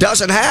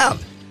doesn't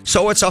have.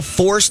 So it's a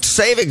forced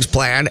savings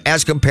plan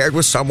as compared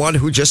with someone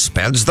who just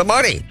spends the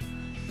money.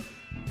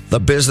 The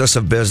business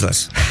of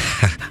business.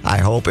 I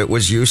hope it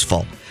was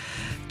useful.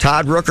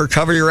 Todd Rooker,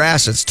 Cover Your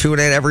Assets. Tune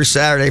in every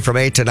Saturday from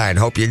 8 to 9.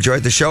 Hope you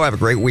enjoyed the show. Have a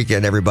great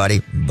weekend,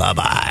 everybody.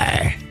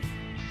 Bye-bye.